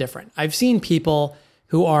situation is different. I've seen people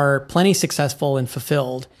who are plenty successful and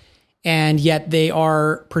fulfilled, and yet they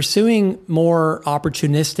are pursuing more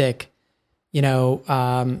opportunistic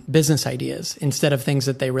business ideas instead of things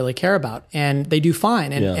that they really care about. And they do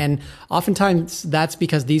fine. And oftentimes that's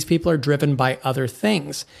because these people are driven by other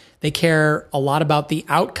things. They care a lot about the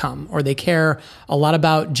outcome, or they care a lot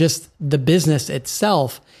about just the business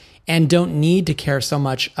itself and don't need to care so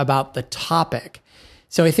much about the topic.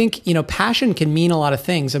 So I think, passion can mean a lot of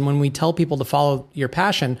things. And when we tell people to follow your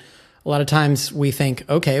passion, a lot of times we think,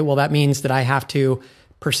 okay, well, that means that I have to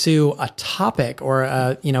pursue a topic or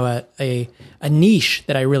a niche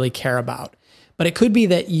that I really care about. But it could be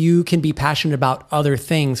that you can be passionate about other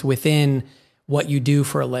things within what you do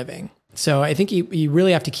for a living. So I think you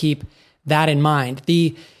really have to keep that in mind.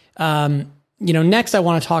 Next I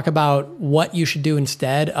want to talk about what you should do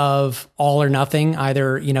instead of all or nothing,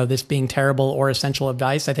 either, this being terrible or essential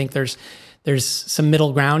advice. I think there's some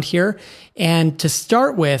middle ground here. And to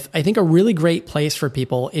start with, I think a really great place for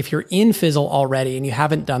people, if you're in Fizzle already and you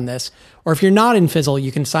haven't done this, or if you're not in Fizzle,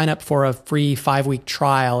 you can sign up for a free 5-week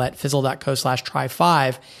trial at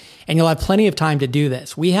fizzle.co/try5, and you'll have plenty of time to do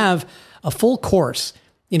this. We have a full course,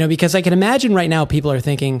 because I can imagine right now people are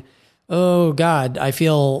thinking, oh God, I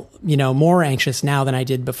feel, more anxious now than I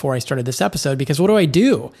did before I started this episode, because what do I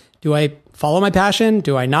do? Do I follow my passion?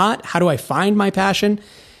 Do I not? How do I find my passion?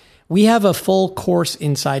 We have a full course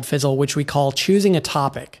inside Fizzle, which we call Choosing a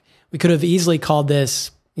Topic. We could have easily called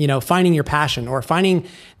this, finding your passion, or finding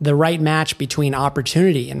the right match between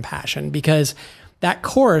opportunity and passion, because that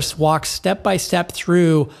course walks step by step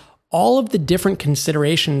through all of the different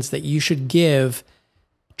considerations that you should give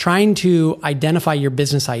trying to identify your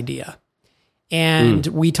business idea. And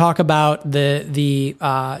we talk about the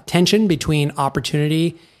tension between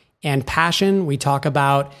opportunity and passion. We talk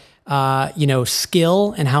about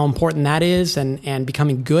skill and how important that is, and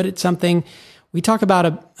becoming good at something. We talk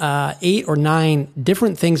about 8 or 9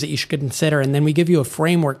 different things that you should consider, and then we give you a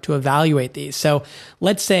framework to evaluate these. So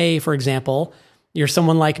let's say, for example, you're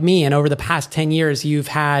someone like me, and over the past 10 years, you've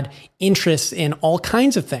had interests in all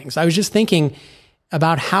kinds of things. I was just thinking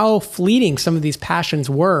about how fleeting some of these passions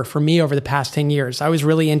were for me over the past 10 years. I was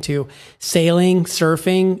really into sailing,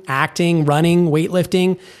 surfing, acting, running,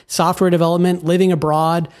 weightlifting, software development, living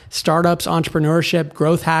abroad, startups, entrepreneurship,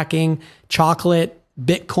 growth hacking, chocolate,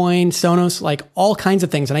 Bitcoin, Sonos, all kinds of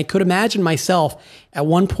things. And I could imagine myself at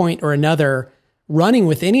one point or another running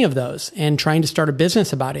with any of those and trying to start a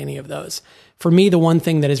business about any of those. For me, the one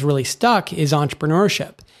thing that is really stuck is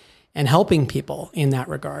entrepreneurship and helping people in that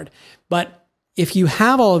regard. But if you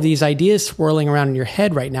have all of these ideas swirling around in your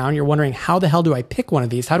head right now and you're wondering, how the hell do I pick one of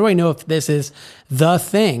these? How do I know if this is the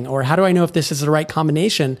thing? Or how do I know if this is the right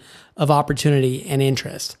combination of opportunity and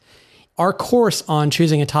interest? Our course on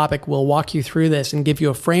choosing a topic will walk you through this and give you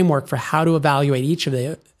a framework for how to evaluate each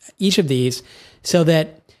of these so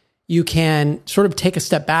that you can sort of take a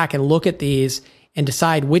step back and look at these and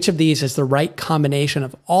decide which of these is the right combination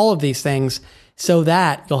of all of these things so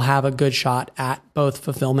that you'll have a good shot at both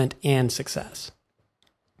fulfillment and success.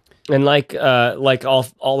 And like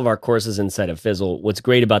all of our courses inside of Fizzle, what's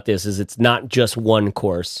great about this is it's not just one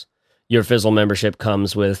course. Your Fizzle membership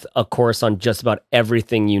comes with a course on just about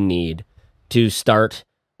everything you need to start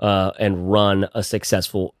and run a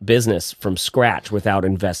successful business from scratch without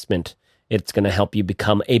investment. It's going to help you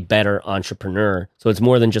become a better entrepreneur. So it's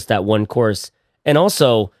more than just that one course. And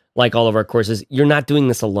also, like all of our courses, you're not doing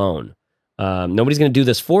this alone. Nobody's going to do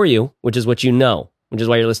this for you, which is what you know, which is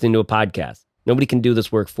why you're listening to a podcast. Nobody can do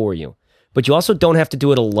this work for you. But you also don't have to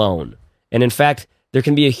do it alone. And in fact, there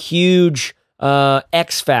can be a huge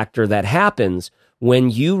X factor that happens when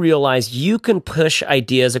you realize you can push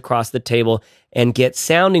ideas across the table and get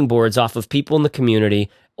sounding boards off of people in the community,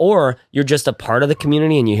 or you're just a part of the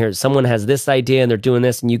community and you hear someone has this idea and they're doing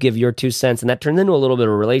this and you give your 2 cents and that turns into a little bit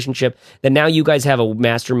of a relationship. Then now you guys have a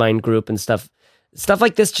mastermind group and stuff. Stuff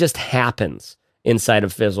like this just happens inside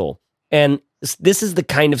of Fizzle. And this is the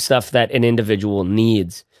kind of stuff that an individual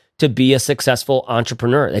needs to be a successful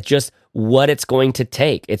entrepreneur. That's just what it's going to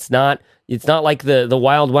take. It's not like the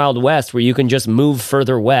wild, wild west where you can just move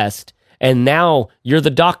further west and now you're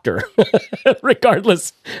the doctor,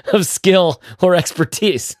 regardless of skill or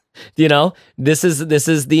expertise. You know, this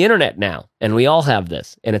is the internet now, and we all have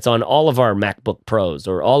this, and it's on all of our MacBook Pros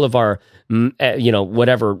or all of our,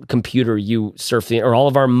 whatever computer you surf the, or all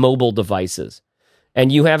of our mobile devices,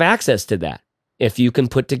 and you have access to that if you can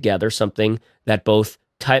put together something that both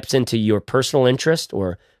types into your personal interest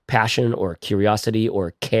or passion or curiosity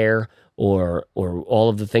or care or all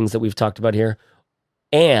of the things that we've talked about here,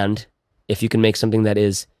 and if you can make something that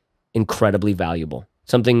is incredibly valuable,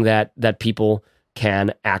 something that people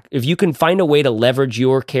can act. If you can find a way to leverage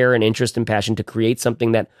your care and interest and passion to create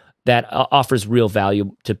something that offers real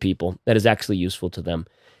value to people, that is actually useful to them.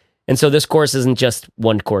 And so this course isn't just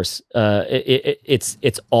one course.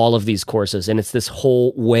 It's all of these courses, and it's this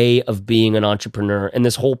whole way of being an entrepreneur and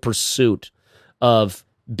this whole pursuit of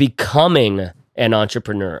becoming an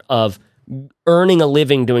entrepreneur, of earning a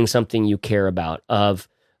living doing something you care about, of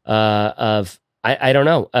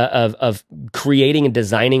creating and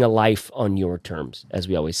designing a life on your terms, as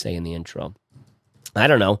we always say in the intro. I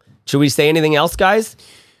don't know. Should we say anything else, guys?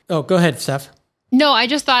 Oh, go ahead, Steph. No, I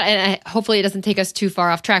just thought, and hopefully it doesn't take us too far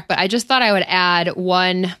off track, but I just thought I would add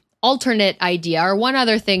one alternate idea or one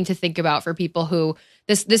other thing to think about for people who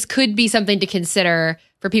this could be something to consider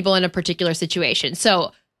for people in a particular situation.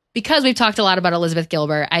 So because we've talked a lot about Elizabeth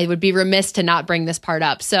Gilbert, I would be remiss to not bring this part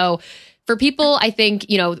up. So for people, I think,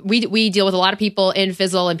 we deal with a lot of people in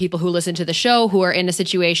Fizzle and people who listen to the show who are in a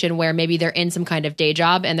situation where maybe they're in some kind of day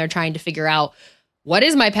job and they're trying to figure out, what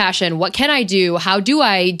is my passion? What can I do? How do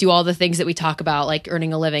I do all the things that we talk about, like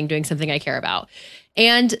earning a living, doing something I care about?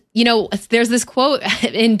 And, there's this quote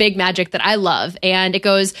in Big Magic that I love, and it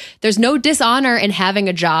goes, there's no dishonor in having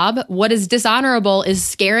a job. What is dishonorable is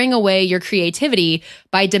scaring away your creativity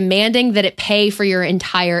by demanding that it pay for your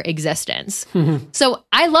entire existence. So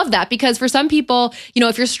I love that, because for some people,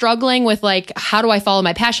 if you're struggling with like, how do I follow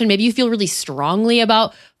my passion? Maybe you feel really strongly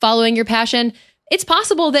about following your passion. It's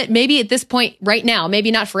possible that maybe at this point right now,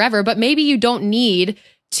 maybe not forever, but maybe you don't need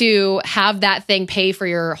to have that thing pay for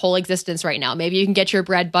your whole existence right now. Maybe you can get your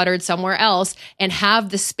bread buttered somewhere else and have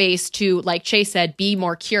the space to, like Chase said, be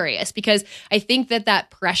more curious. Because I think that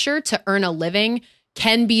pressure to earn a living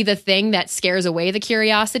can be the thing that scares away the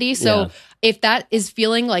curiosity. So if that is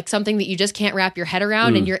feeling like something that you just can't wrap your head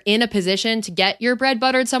around and you're in a position to get your bread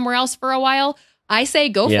buttered somewhere else for a while, I say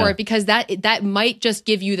go for it, because that might just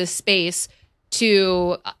give you the space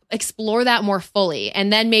to explore that more fully.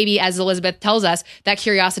 And then maybe, as Elizabeth tells us, that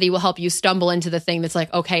curiosity will help you stumble into the thing that's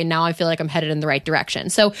like, okay, now I feel like I'm headed in the right direction.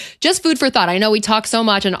 So just food for thought. I know we talk so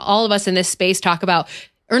much, and all of us in this space talk about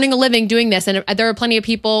earning a living doing this, and there are plenty of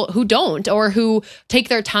people who don't, or who take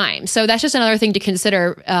their time. So that's just another thing to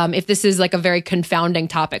consider if this is like a very confounding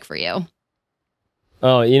topic for you.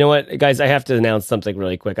 Oh, you know what, guys? I have to announce something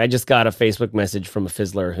really quick. I just got a Facebook message from a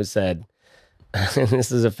Fizzler who said,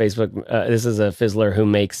 this is a Fizzler who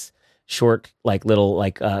makes short, like little,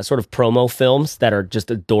 like sort of promo films that are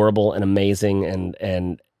just adorable and amazing.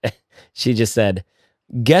 And she just said,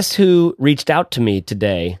 "Guess who reached out to me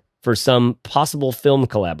today for some possible film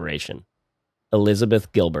collaboration?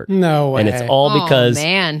 Elizabeth Gilbert." No way. And it's all because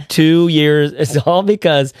man. 2 years. It's all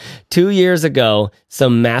because 2 years ago,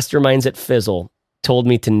 some masterminds at Fizzle told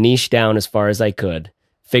me to niche down as far as I could,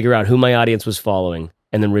 figure out who my audience was following,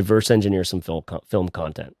 and then reverse engineer some film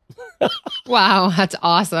content. Wow, that's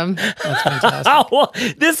awesome. That's fantastic. Oh, well,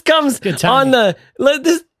 this comes Good on timing.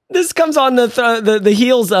 this comes on the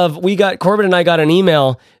heels of Corbin and I got an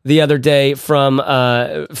email the other day from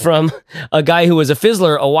a guy who was a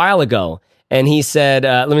Fizzler a while ago, and he said,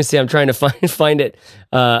 "Let me see, I'm trying to find it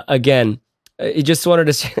again." He just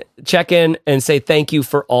wanted to check in and say thank you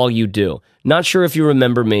for all you do. Not sure if you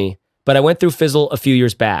remember me, but I went through Fizzle a few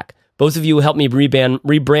years back. Both of you helped me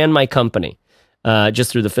rebrand my company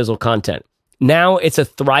just through the Fizzle content. Now it's a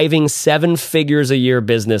thriving 7 figures a year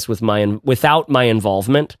business without my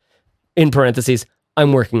involvement. In parentheses,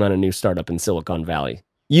 I'm working on a new startup in Silicon Valley.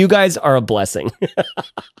 You guys are a blessing.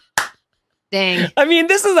 Dang. I mean,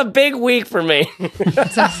 this is a big week for me.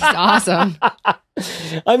 That's awesome.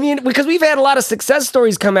 I mean, because we've had a lot of success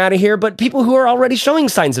stories come out of here, but people who are already showing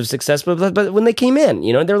signs of success, but when they came in,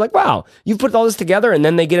 they're like, wow, you've put all this together, and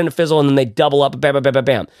then they get into Fizzle, and then they double up, bam, bam, bam, bam,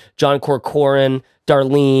 bam. John Corcoran,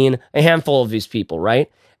 Darlene, a handful of these people,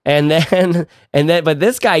 right? But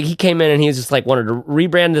this guy, he came in and he was just like, wanted to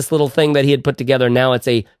rebrand this little thing that he had put together. Now it's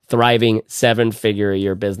a thriving 7-figure a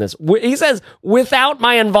year business. He says, without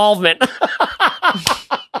my involvement.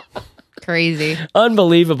 Crazy.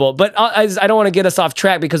 Unbelievable. But I don't want to get us off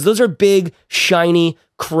track, because those are big, shiny,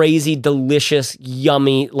 crazy, delicious,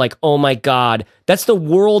 yummy, like, oh my God, that's the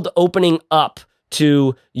world opening up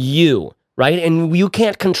to you, right? And you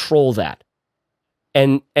can't control that.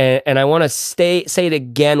 And I want to say it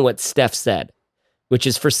again, what Steph said, which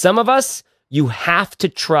is, for some of us, you have to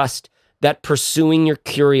trust that pursuing your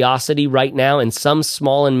curiosity right now in some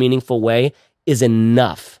small and meaningful way is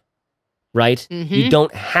enough, right? Mm-hmm. You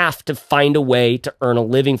don't have to find a way to earn a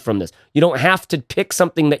living from this. You don't have to pick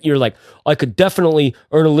something that you're like, I could definitely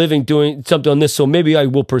earn a living doing something on this, so maybe I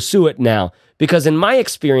will pursue it now. Because in my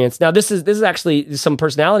experience, now this is actually some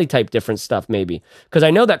personality type different stuff, maybe, because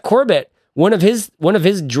I know that Corbett, one of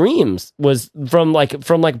his dreams was from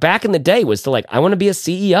back in the day, was to, like, I want to be a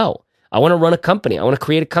CEO. I want to run a company. I want to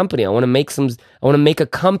create a company. I want to make a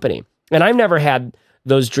company. And I've never had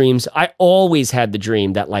those dreams. I always had the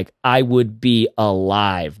dream that, like, I would be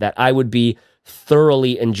alive, that I would be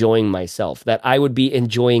thoroughly enjoying myself, that I would be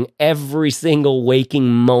enjoying every single waking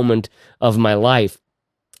moment of my life.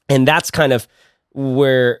 And that's kind of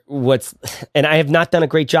and I have not done a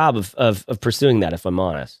great job of pursuing that, if I'm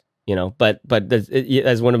honest. But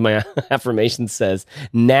as one of my affirmations says,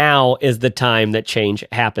 now is the time that change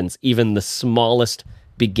happens. Even the smallest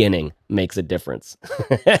beginning makes a difference.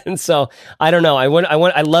 And so I don't know. I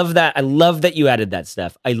love that. I love that you added that,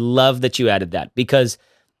 Steph. I love that you added that, because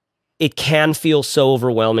it can feel so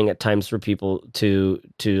overwhelming at times for people to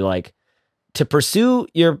pursue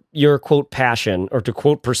your quote passion, or to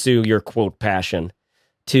quote pursue your quote passion,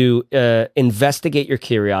 to investigate your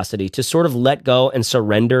curiosity, to sort of let go and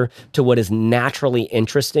surrender to what is naturally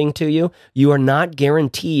interesting to you. You are not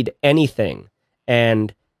guaranteed anything.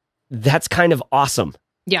 And that's kind of awesome.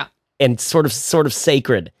 Yeah. And sort of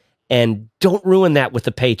sacred. And don't ruin that with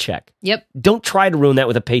a paycheck. Yep. Don't try to ruin that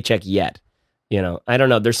with a paycheck yet. I don't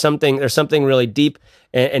know. There's something really deep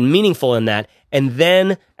and meaningful in that. And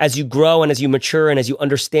then as you grow and as you mature and as you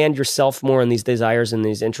understand yourself more and these desires and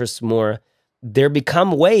these interests more, there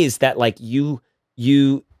become ways that, like, you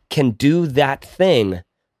can do that thing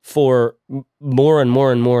for more and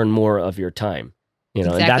more and more and more of your time,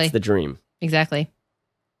 Exactly. And that's the dream. Exactly.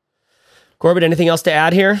 Corbett, anything else to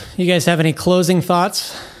add here? You guys have any closing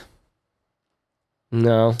thoughts?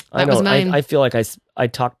 No, I That was don't. mine. I feel like I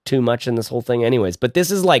talked too much in this whole thing anyways, but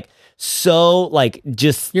this is like so like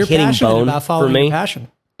just You're hitting passionate bone about for following me. your passion.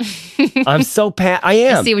 I'm so I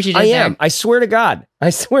am. I see what you did I am. there. I swear to God.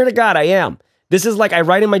 I am. This is like, I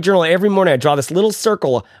write in my journal every morning. I draw this little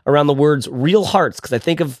circle around the words real hearts, because I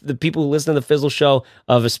think of the people who listen to the Fizzle show,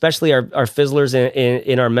 of especially our Fizzlers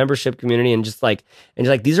in our membership community, and just like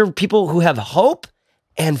these are people who have hope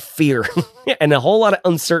and fear and a whole lot of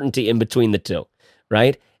uncertainty in between the two,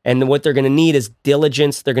 right? And what they're going to need is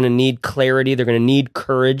diligence. They're going to need clarity. They're going to need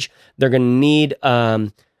courage. They're going to need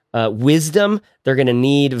wisdom. They're going to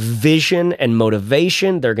need vision and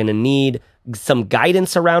motivation. They're going to need some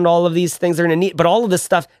guidance around all of these things. They're going to need, but all of this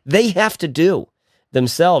stuff they have to do.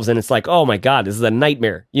 themselves. And it's like, oh my God, this is a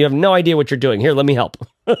nightmare. You have no idea what you're doing. Here, let me help.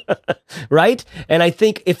 Right? And I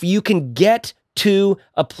think if you can get to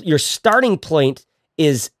your starting point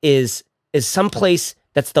is someplace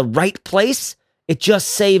that's the right place, it just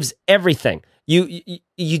saves everything. You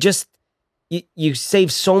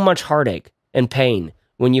save so much heartache and pain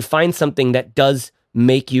when you find something that does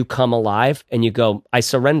make you come alive and you go, I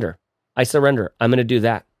surrender. I'm going to do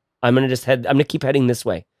that. I'm going to keep heading this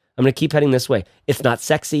way. It's not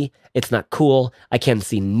sexy. It's not cool. I can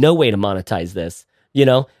see no way to monetize this.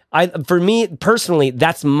 For me personally,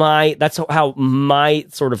 that's how my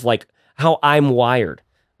sort of like how I'm wired.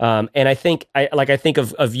 And I think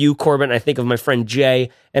of you, Corbin. I think of my friend Jay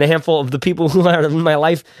and a handful of the people who are in my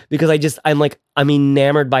life because I'm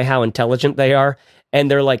enamored by how intelligent they are. And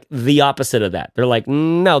they're like the opposite of that. They're like,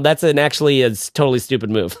 no, that's actually a totally stupid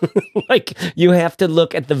move. Like you have to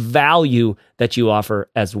look at the value that you offer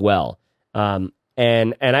as well. And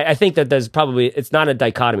I think that it's not a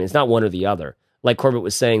dichotomy. It's not one or the other. Like Corbett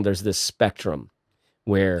was saying, there's this spectrum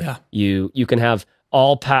where you can have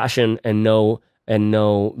all passion and no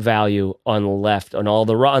value on the left.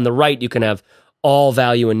 On the right, you can have all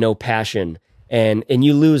value and no passion. And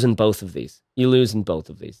you lose in both of these.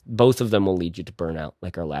 Both of them will lead you to burnout,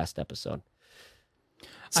 like our last episode.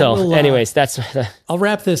 So, anyways, I'll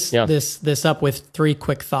wrap this up with 3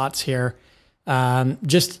 quick thoughts here.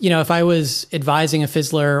 If I was advising a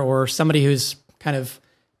fizzler or somebody who's kind of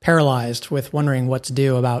paralyzed with wondering what to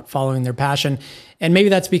do about following their passion, and maybe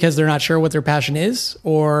that's because they're not sure what their passion is,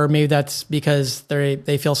 or maybe that's because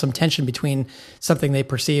they feel some tension between something they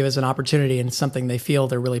perceive as an opportunity and something they feel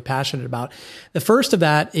they're really passionate about. The first of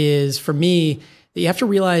that is, for me, that you have to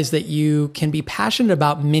realize that you can be passionate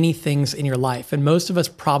about many things in your life, and most of us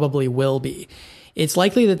probably will be. It's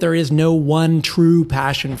likely that there is no one true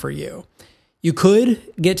passion for you. You could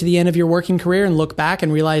get to the end of your working career and look back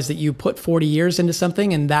and realize that you put 40 years into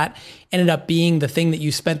something and that ended up being the thing that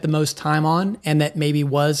you spent the most time on and that maybe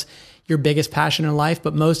was your biggest passion in life,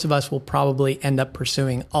 but most of us will probably end up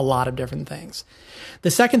pursuing a lot of different things.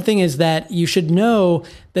 The second thing is that you should know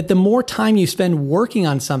that the more time you spend working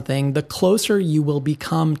on something, the closer you will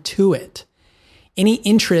become to it. Any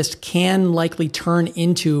interest can likely turn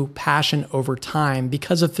into passion over time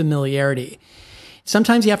because of familiarity.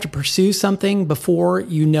 Sometimes you have to pursue something before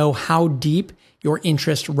you know how deep your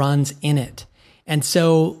interest runs in it. And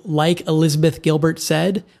so, like Elizabeth Gilbert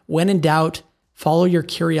said, when in doubt, follow your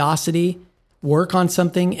curiosity, work on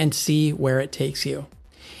something, and see where it takes you.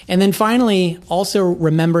 And then finally, also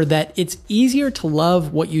remember that it's easier to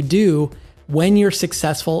love what you do when you're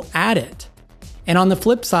successful at it. And on the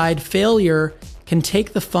flip side, failure can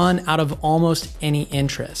take the fun out of almost any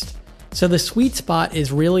interest. So the sweet spot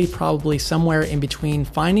is really probably somewhere in between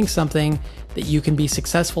finding something that you can be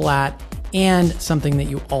successful at and something that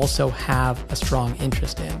you also have a strong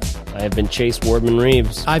interest in. I have been Chase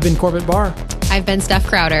Wardman-Reeves. I've been Corbett Barr. I've been Steph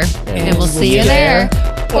Crowder. And we'll see you there.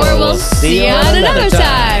 Or we'll see you on another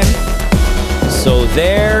time. So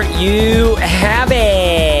there you have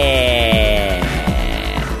it.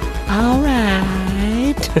 All right.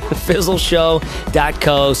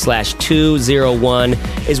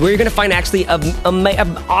 Fizzleshow.co/201 is where you're going to find actually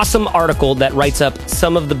an awesome article that writes up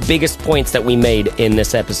some of the biggest points that we made in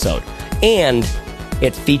this episode. And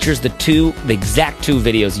it features the exact two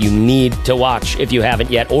videos you need to watch if you haven't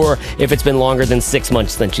yet, or if it's been longer than 6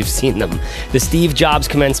 months since you've seen them. The Steve Jobs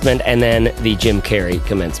commencement and then the Jim Carrey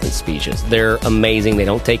commencement speeches. They're amazing. They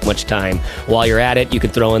don't take much time. While you're at it, you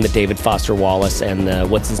could throw in the David Foster Wallace and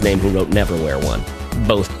what's his name who wrote Neverwhere one.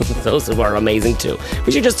 Both of those are amazing too.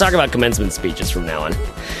 We should just talk about commencement speeches from now on.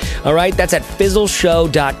 All right, that's at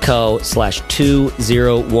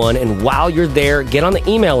fizzleshow.co/201. And while you're there, get on the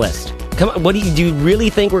email list. Come on, do you really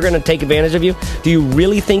think we're going to take advantage of you? Do you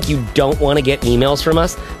really think you don't want to get emails from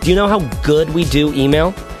us? Do you know how good we do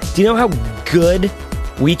email? Do you know how good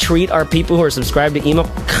we treat our people who are subscribed to email?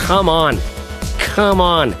 Come on.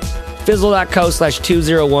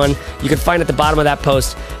 Fizzle.co/201. You can find at the bottom of that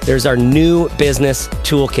post, there's our new business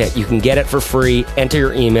toolkit. You can get it for free. Enter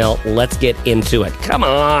your email. Let's get into it. Come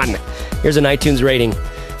on. Here's an iTunes rating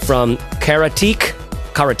from Karatik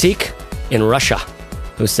in Russia,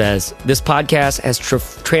 who says, this podcast has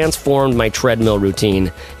transformed my treadmill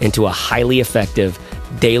routine into a highly effective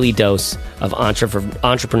daily dose of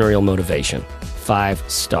entrepreneurial motivation.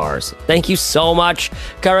 5 stars. Thank you so much,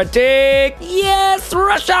 Karatik. Yes,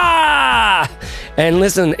 Russia! And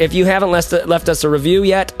listen, if you haven't left us a review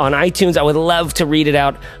yet on iTunes, I would love to read it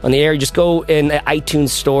out on the air. You just go in the iTunes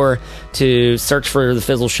store to search for The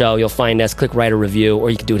Fizzle Show. You'll find us. Click write a review, or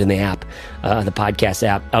you can do it in the app, the podcast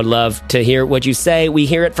app. I would love to hear what you say. We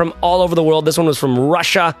hear it from all over the world. This one was from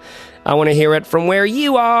Russia. I want to hear it from where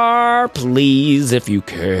you are, please, if you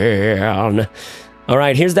can. All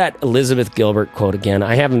right, here's that Elizabeth Gilbert quote again.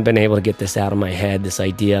 I haven't been able to get this out of my head, this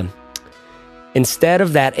idea. Instead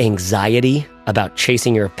of that anxiety about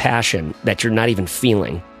chasing your passion that you're not even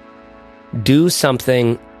feeling, do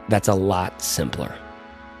something that's a lot simpler.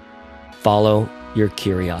 Follow your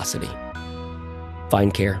curiosity.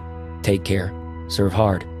 Find care, take care, serve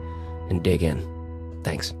hard, and dig in.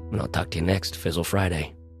 Thanks, and I'll talk to you next Fizzle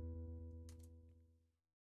Friday.